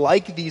become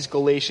like these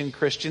Galatian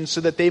Christians so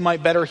that they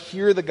might better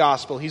hear the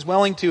gospel. He's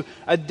willing to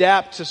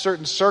adapt to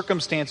certain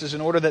circumstances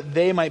in order that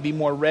they might be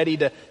more ready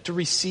to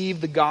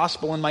receive the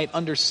gospel and might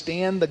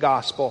understand the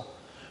gospel.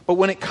 But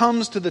when it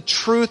comes to the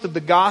truth of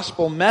the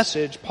gospel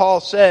message,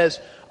 Paul says,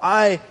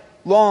 I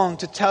long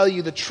to tell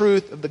you the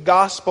truth of the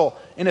gospel.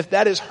 And if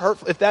that is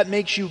hurtful, if that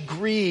makes you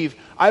grieve,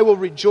 I will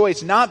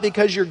rejoice, not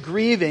because you're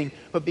grieving,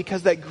 but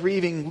because that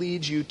grieving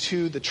leads you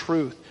to the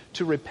truth,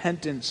 to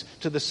repentance,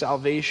 to the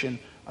salvation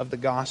of the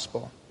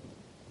gospel.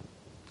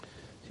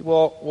 We'll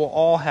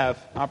all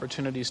have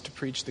opportunities to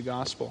preach the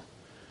gospel.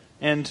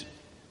 And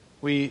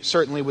we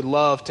certainly would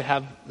love to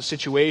have a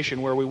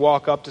situation where we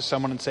walk up to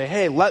someone and say,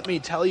 hey, let me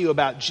tell you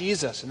about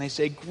Jesus. And they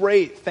say,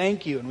 great,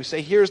 thank you. And we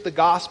say, here's the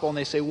gospel. And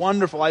they say,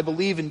 wonderful, I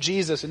believe in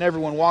Jesus. And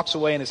everyone walks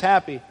away and is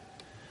happy.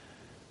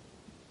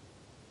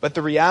 But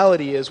the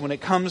reality is, when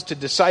it comes to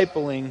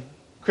discipling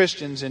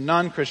Christians and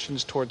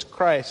non-Christians towards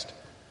Christ,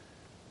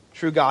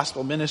 true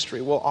gospel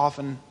ministry will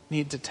often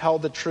need to tell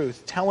the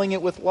truth, telling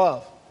it with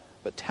love,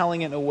 but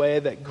telling it in a way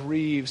that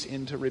grieves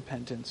into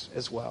repentance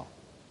as well.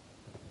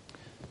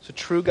 So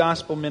true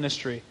gospel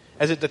ministry,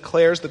 as it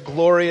declares the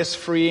glorious,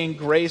 freeing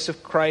grace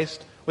of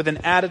Christ with an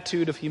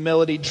attitude of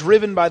humility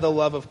driven by the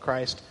love of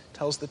Christ,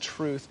 tells the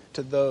truth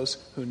to those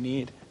who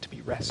need to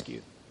be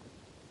rescued.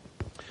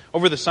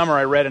 Over the summer,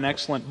 I read an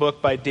excellent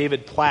book by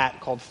David Platt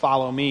called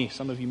Follow Me.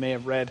 Some of you may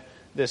have read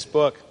this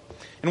book.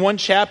 In one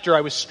chapter,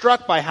 I was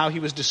struck by how he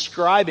was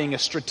describing a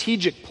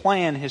strategic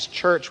plan his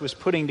church was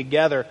putting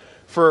together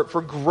for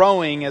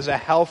growing as a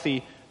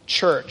healthy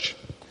church.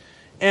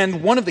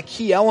 And one of the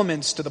key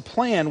elements to the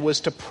plan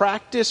was to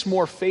practice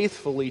more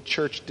faithfully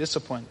church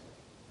discipline,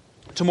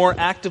 to more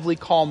actively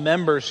call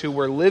members who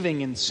were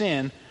living in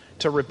sin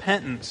to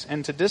repentance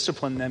and to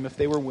discipline them if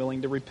they were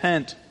willing to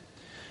repent.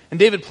 And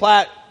David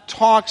Platt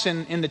talks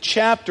in the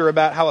chapter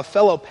about how a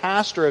fellow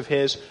pastor of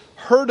his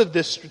heard of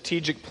this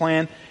strategic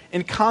plan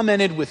and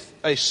commented with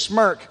a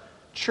smirk,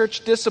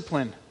 church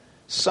discipline,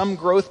 some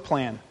growth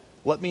plan.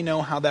 Let me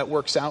know how that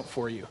works out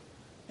for you.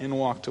 And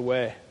walked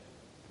away.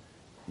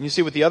 And you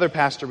see what the other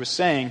pastor was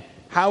saying.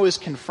 How is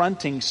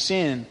confronting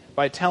sin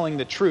by telling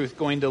the truth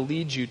going to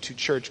lead you to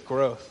church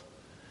growth?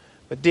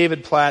 But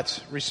David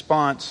Platt's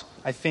response,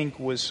 I think,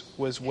 was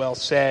well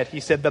said. He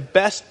said, the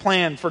best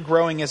plan for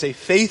growing as a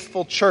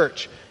faithful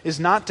church is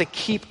not to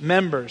keep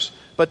members,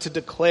 but to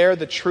declare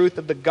the truth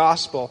of the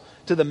gospel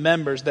to the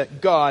members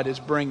that God is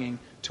bringing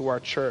to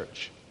our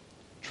church.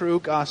 True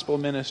gospel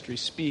ministry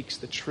speaks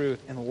the truth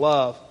in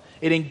love.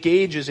 It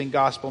engages in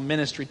gospel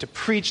ministry to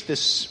preach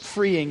this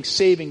freeing,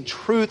 saving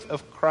truth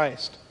of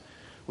Christ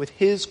with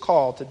His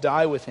call to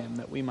die with Him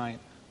that we might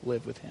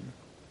live with Him.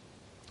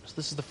 So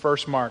this is the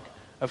first mark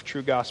of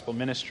true gospel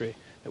ministry,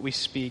 that we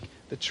speak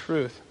the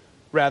truth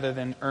rather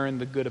than earn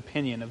the good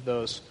opinion of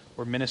those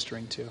we're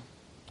ministering to.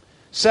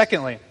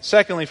 Secondly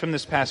from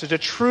this passage, a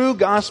true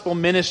gospel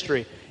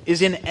ministry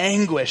is in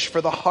anguish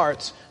for the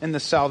hearts and the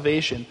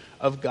salvation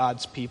of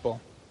God's people.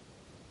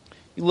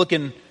 You look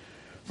in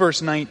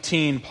verse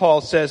 19,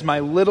 Paul says, my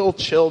little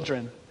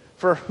children,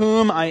 for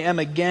whom I am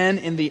again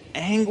in the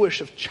anguish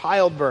of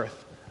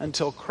childbirth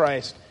until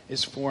Christ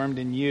is formed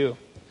in you.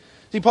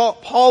 See,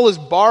 Paul is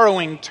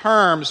borrowing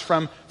terms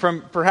from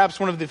perhaps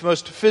one of the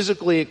most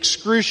physically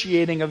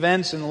excruciating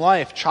events in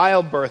life,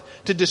 childbirth,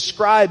 to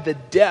describe the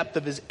depth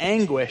of his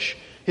anguish,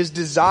 his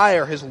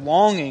desire, his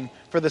longing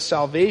for the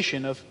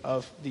salvation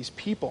of these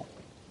people.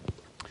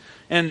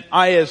 And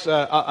I, as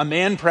a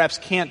man, perhaps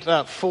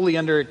can't fully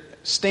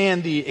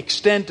understand the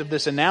extent of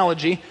this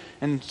analogy.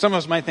 And some of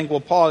us might think,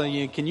 well, Paul,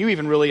 can you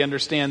even really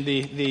understand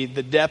the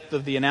depth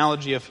of the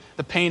analogy of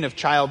the pain of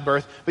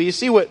childbirth? But you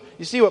see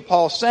what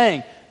Paul's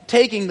saying.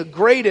 taking the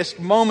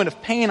greatest moment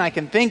of pain I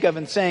can think of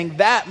and saying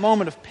that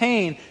moment of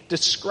pain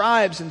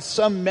describes in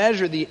some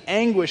measure the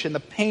anguish and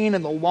the pain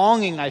and the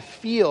longing I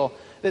feel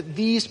that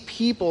these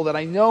people that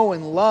I know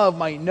and love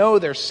might know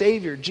their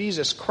Savior,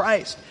 Jesus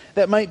Christ,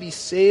 that might be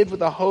saved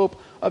with the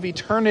hope of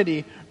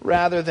eternity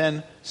rather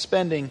than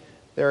spending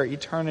their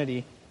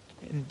eternity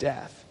in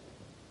death.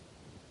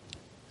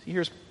 See,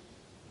 here's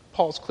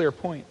Paul's clear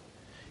point.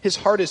 His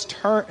heart is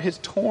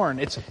torn.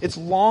 It's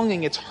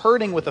longing. It's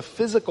hurting with a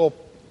physical,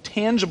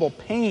 tangible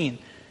pain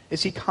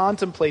as he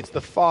contemplates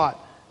the thought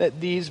that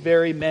these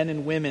very men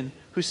and women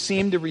who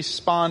seem to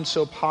respond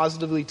so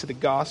positively to the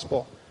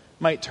gospel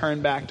might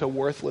turn back to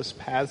worthless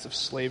paths of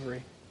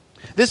slavery.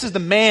 This is the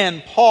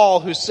man, Paul,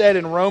 who said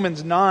in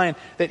Romans 9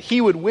 that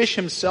he would wish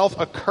himself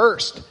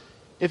accursed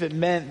if it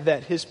meant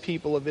that his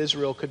people of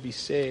Israel could be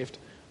saved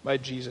by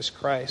Jesus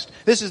Christ.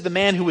 This is the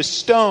man who was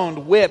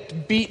stoned,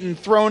 whipped, beaten,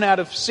 thrown out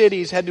of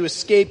cities, had to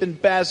escape in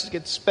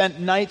baskets, spent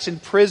nights in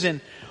prison,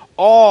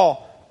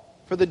 all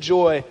for the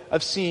joy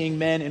of seeing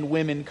men and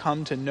women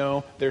come to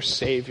know their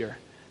Savior.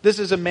 This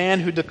is a man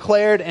who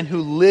declared and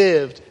who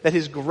lived that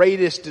his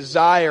greatest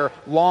desire,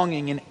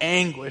 longing, and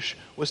anguish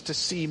was to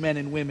see men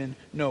and women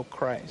know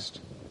Christ.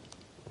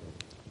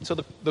 So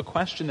the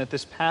question that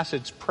this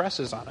passage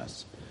presses on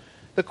us,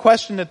 the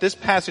question that this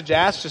passage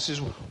asks us is,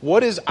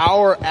 what is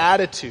our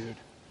attitude?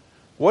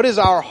 What is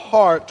our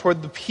heart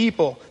toward the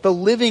people, the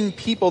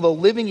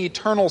living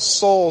eternal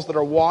souls that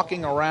are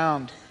walking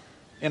around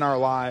in our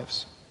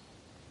lives?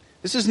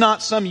 This is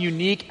not some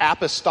unique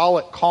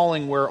apostolic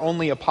calling where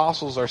only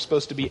apostles are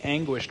supposed to be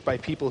anguished by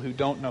people who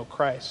don't know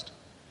Christ.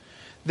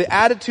 The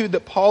attitude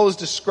that Paul is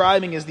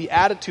describing is the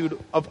attitude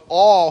of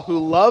all who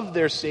love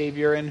their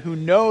Savior and who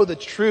know the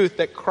truth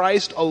that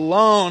Christ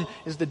alone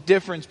is the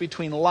difference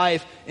between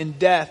life and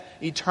death,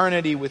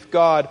 eternity with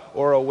God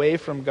or away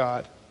from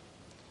God.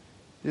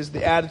 It is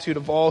the attitude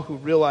of all who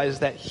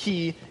realize that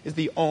He is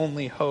the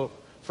only hope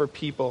for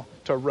people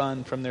to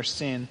run from their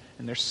sin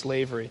and their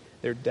slavery,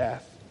 their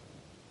death.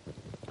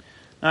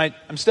 Now,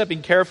 I'm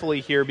stepping carefully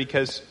here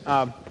because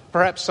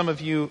perhaps some of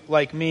you,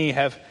 like me,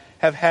 have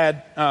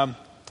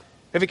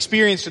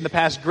experienced in the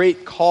past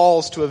great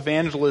calls to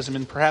evangelism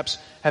and perhaps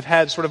have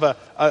had sort of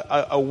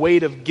a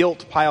weight of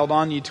guilt piled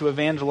on you to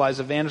evangelize.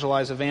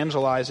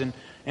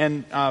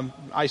 And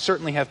I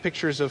certainly have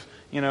pictures of,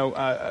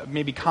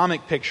 maybe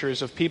comic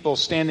pictures of people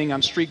standing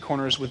on street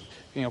corners with,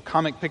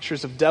 comic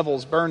pictures of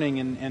devils burning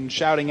and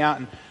shouting out.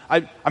 And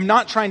I'm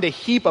not trying to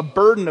heap a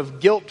burden of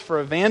guilt for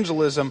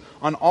evangelism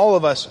on all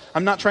of us.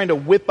 I'm not trying to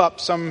whip up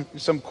some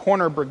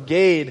corner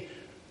brigade.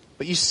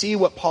 But you see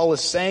what Paul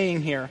is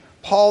saying here.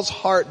 Paul's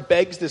heart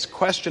begs this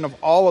question of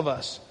all of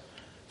us.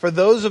 For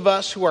those of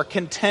us who are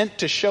content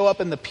to show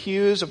up in the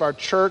pews of our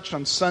church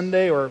on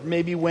Sunday or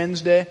maybe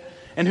Wednesday,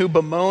 and who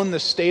bemoan the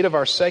state of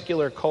our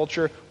secular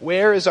culture,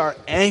 where is our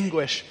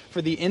anguish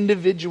for the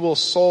individual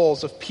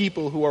souls of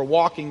people who are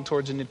walking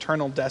towards an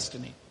eternal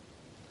destiny?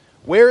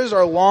 Where is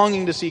our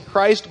longing to see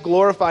Christ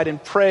glorified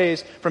and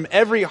praised from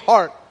every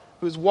heart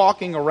who is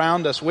walking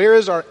around us? Where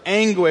is our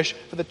anguish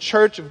for the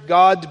church of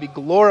God to be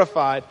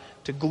glorified,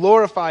 to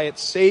glorify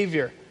its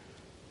Savior?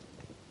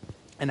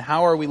 And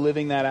how are we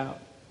living that out?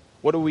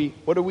 What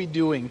are we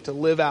doing to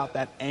live out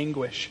that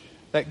anguish,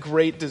 that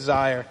great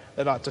desire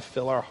that ought to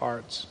fill our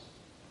hearts?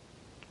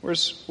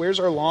 Where's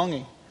our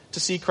longing to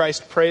see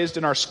Christ praised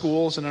in our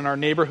schools and in our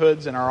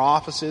neighborhoods and our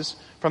offices,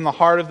 from the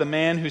heart of the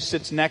man who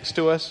sits next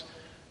to us,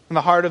 from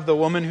the heart of the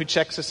woman who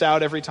checks us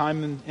out every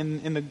time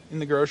in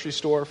the grocery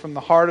store, from the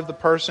heart of the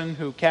person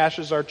who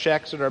cashes our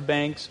checks at our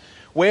banks?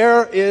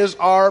 Where is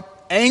our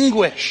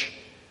anguish?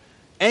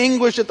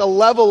 Anguish at the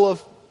level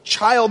of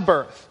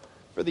childbirth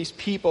for these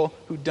people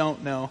who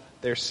don't know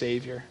their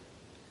Savior.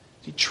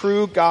 See,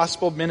 true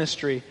gospel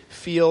ministry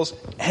feels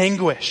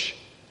anguish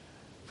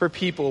for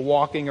people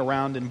walking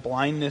around in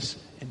blindness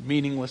and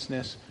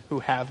meaninglessness who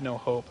have no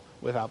hope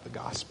without the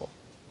gospel.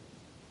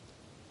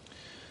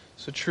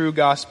 So true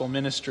gospel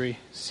ministry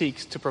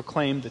seeks to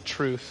proclaim the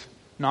truth,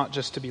 not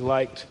just to be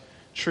liked.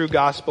 True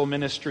gospel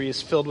ministry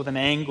is filled with an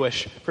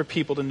anguish for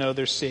people to know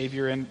their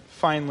Savior. And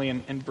finally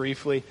and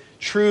briefly,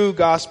 true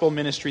gospel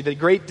ministry, the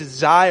great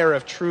desire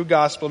of true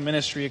gospel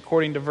ministry,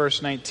 according to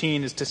verse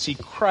 19, is to see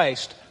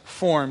Christ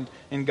formed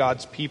in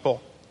God's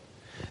people.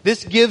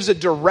 This gives a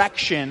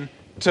direction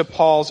to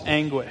Paul's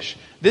anguish.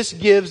 This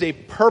gives a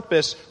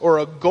purpose or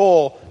a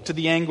goal to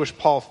the anguish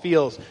Paul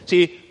feels.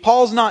 See,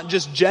 Paul's not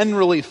just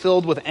generally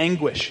filled with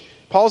anguish.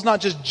 Paul's not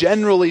just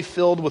generally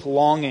filled with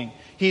longing.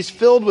 He's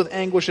filled with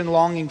anguish and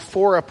longing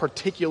for a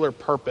particular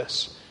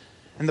purpose.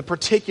 And the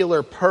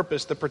particular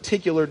purpose, the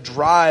particular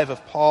drive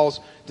of Paul's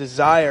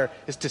desire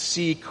is to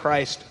see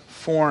Christ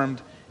formed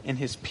in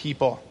his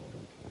people.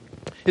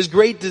 His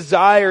great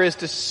desire is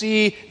to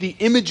see the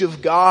image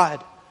of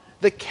God,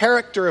 the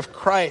character of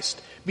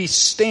Christ, be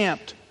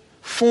stamped,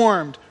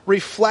 formed,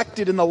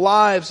 reflected in the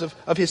lives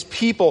of his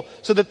people,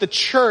 so that the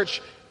church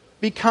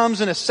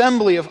becomes an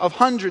assembly of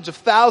hundreds of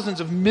thousands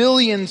of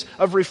millions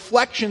of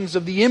reflections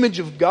of the image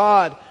of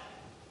God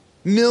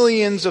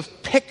millions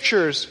of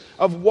pictures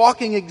of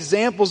walking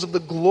examples of the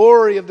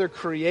glory of their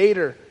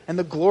Creator and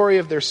the glory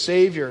of their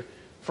Savior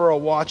for a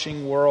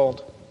watching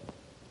world.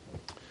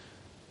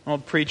 An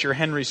old preacher,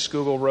 Henry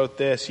Scougal, wrote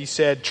this. He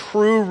said,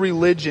 "True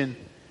religion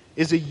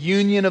is a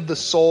union of the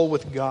soul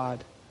with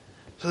God,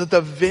 so that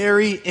the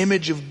very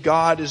image of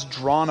God is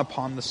drawn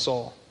upon the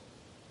soul."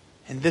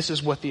 And this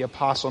is what the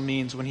apostle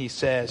means when he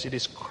says it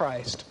is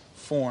Christ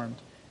formed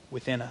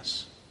within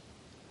us.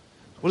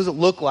 What does it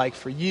look like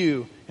for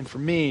you and for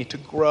me to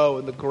grow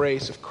in the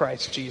grace of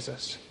Christ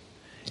Jesus?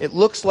 It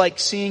looks like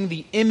seeing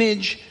the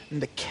image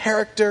and the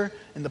character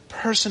and the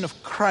person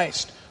of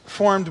Christ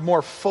formed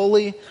more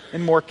fully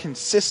and more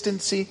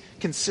consistently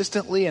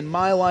in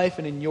my life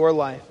and in your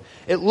life.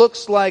 It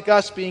looks like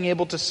us being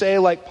able to say,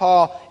 like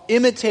Paul,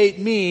 imitate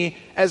me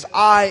as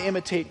I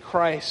imitate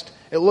Christ.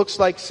 It looks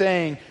like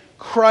saying,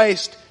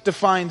 Christ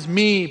defines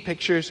me,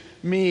 pictures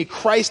me.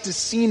 Christ is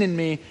seen in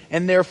me,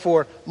 and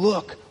therefore,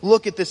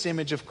 look at this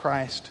image of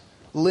Christ.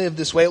 Live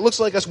this way. It looks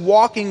like us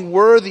walking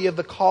worthy of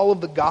the call of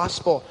the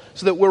gospel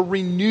so that we're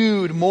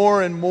renewed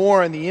more and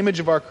more in the image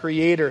of our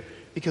Creator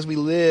because we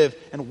live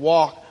and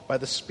walk by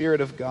the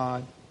Spirit of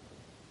God.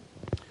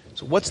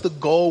 So what's the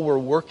goal we're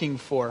working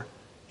for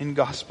in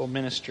gospel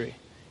ministry?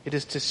 It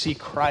is to see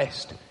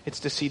Christ.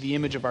 It's to see the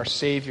image of our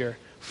Savior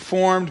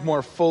formed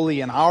more fully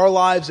in our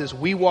lives as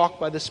we walk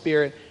by the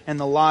Spirit and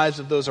the lives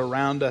of those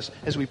around us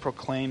as we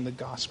proclaim the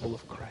gospel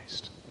of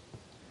Christ.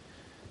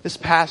 This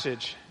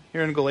passage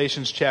here in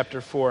Galatians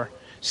chapter 4,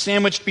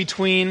 sandwiched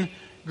between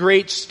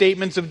great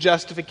statements of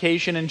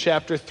justification in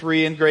chapter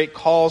 3 and great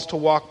calls to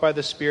walk by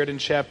the Spirit in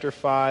chapter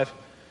 5,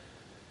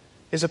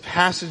 is a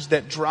passage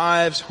that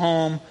drives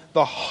home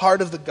the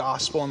heart of the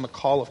gospel and the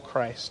call of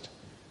Christ.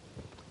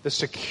 The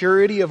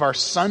security of our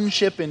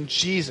sonship in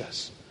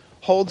Jesus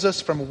holds us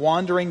from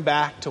wandering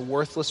back to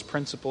worthless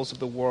principles of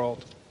the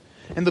world.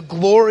 And the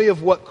glory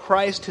of what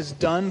Christ has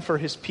done for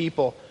His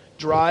people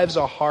drives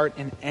our heart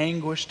in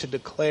anguish to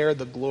declare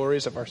the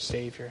glories of our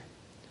Savior.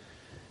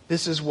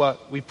 This is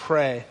what we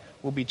pray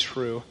will be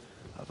true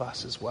of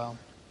us as well.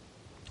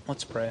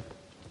 Let's pray.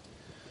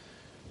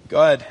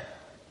 God,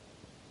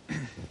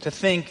 to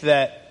think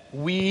that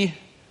we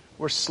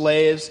were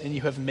slaves and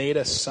you have made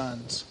us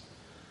sons.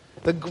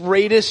 The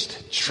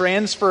greatest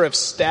transfer of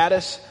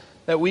status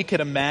that we could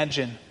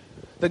imagine.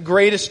 The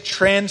greatest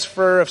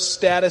transfer of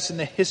status in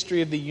the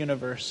history of the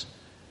universe.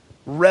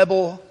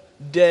 Rebel,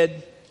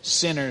 dead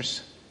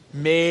sinners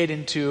made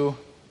into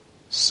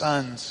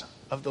sons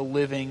of the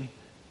living,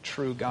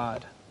 true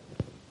God.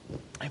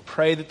 I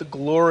pray that the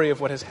glory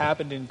of what has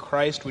happened in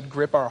Christ would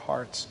grip our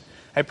hearts.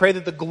 I pray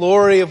that the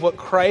glory of what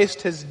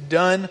Christ has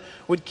done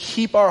would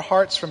keep our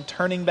hearts from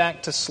turning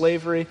back to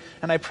slavery.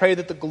 And I pray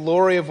that the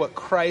glory of what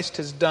Christ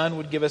has done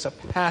would give us a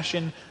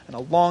passion and a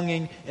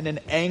longing and an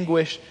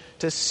anguish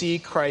to see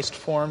Christ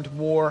formed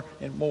more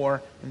and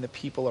more in the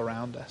people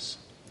around us.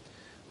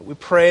 But we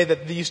pray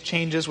that these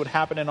changes would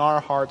happen in our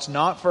hearts,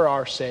 not for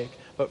our sake,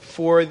 but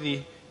for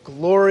the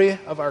glory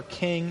of our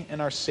King and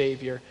our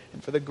Savior,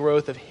 and for the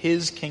growth of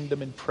His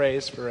kingdom and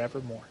praise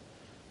forevermore.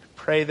 I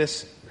pray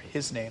this for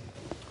His name.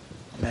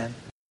 Amen.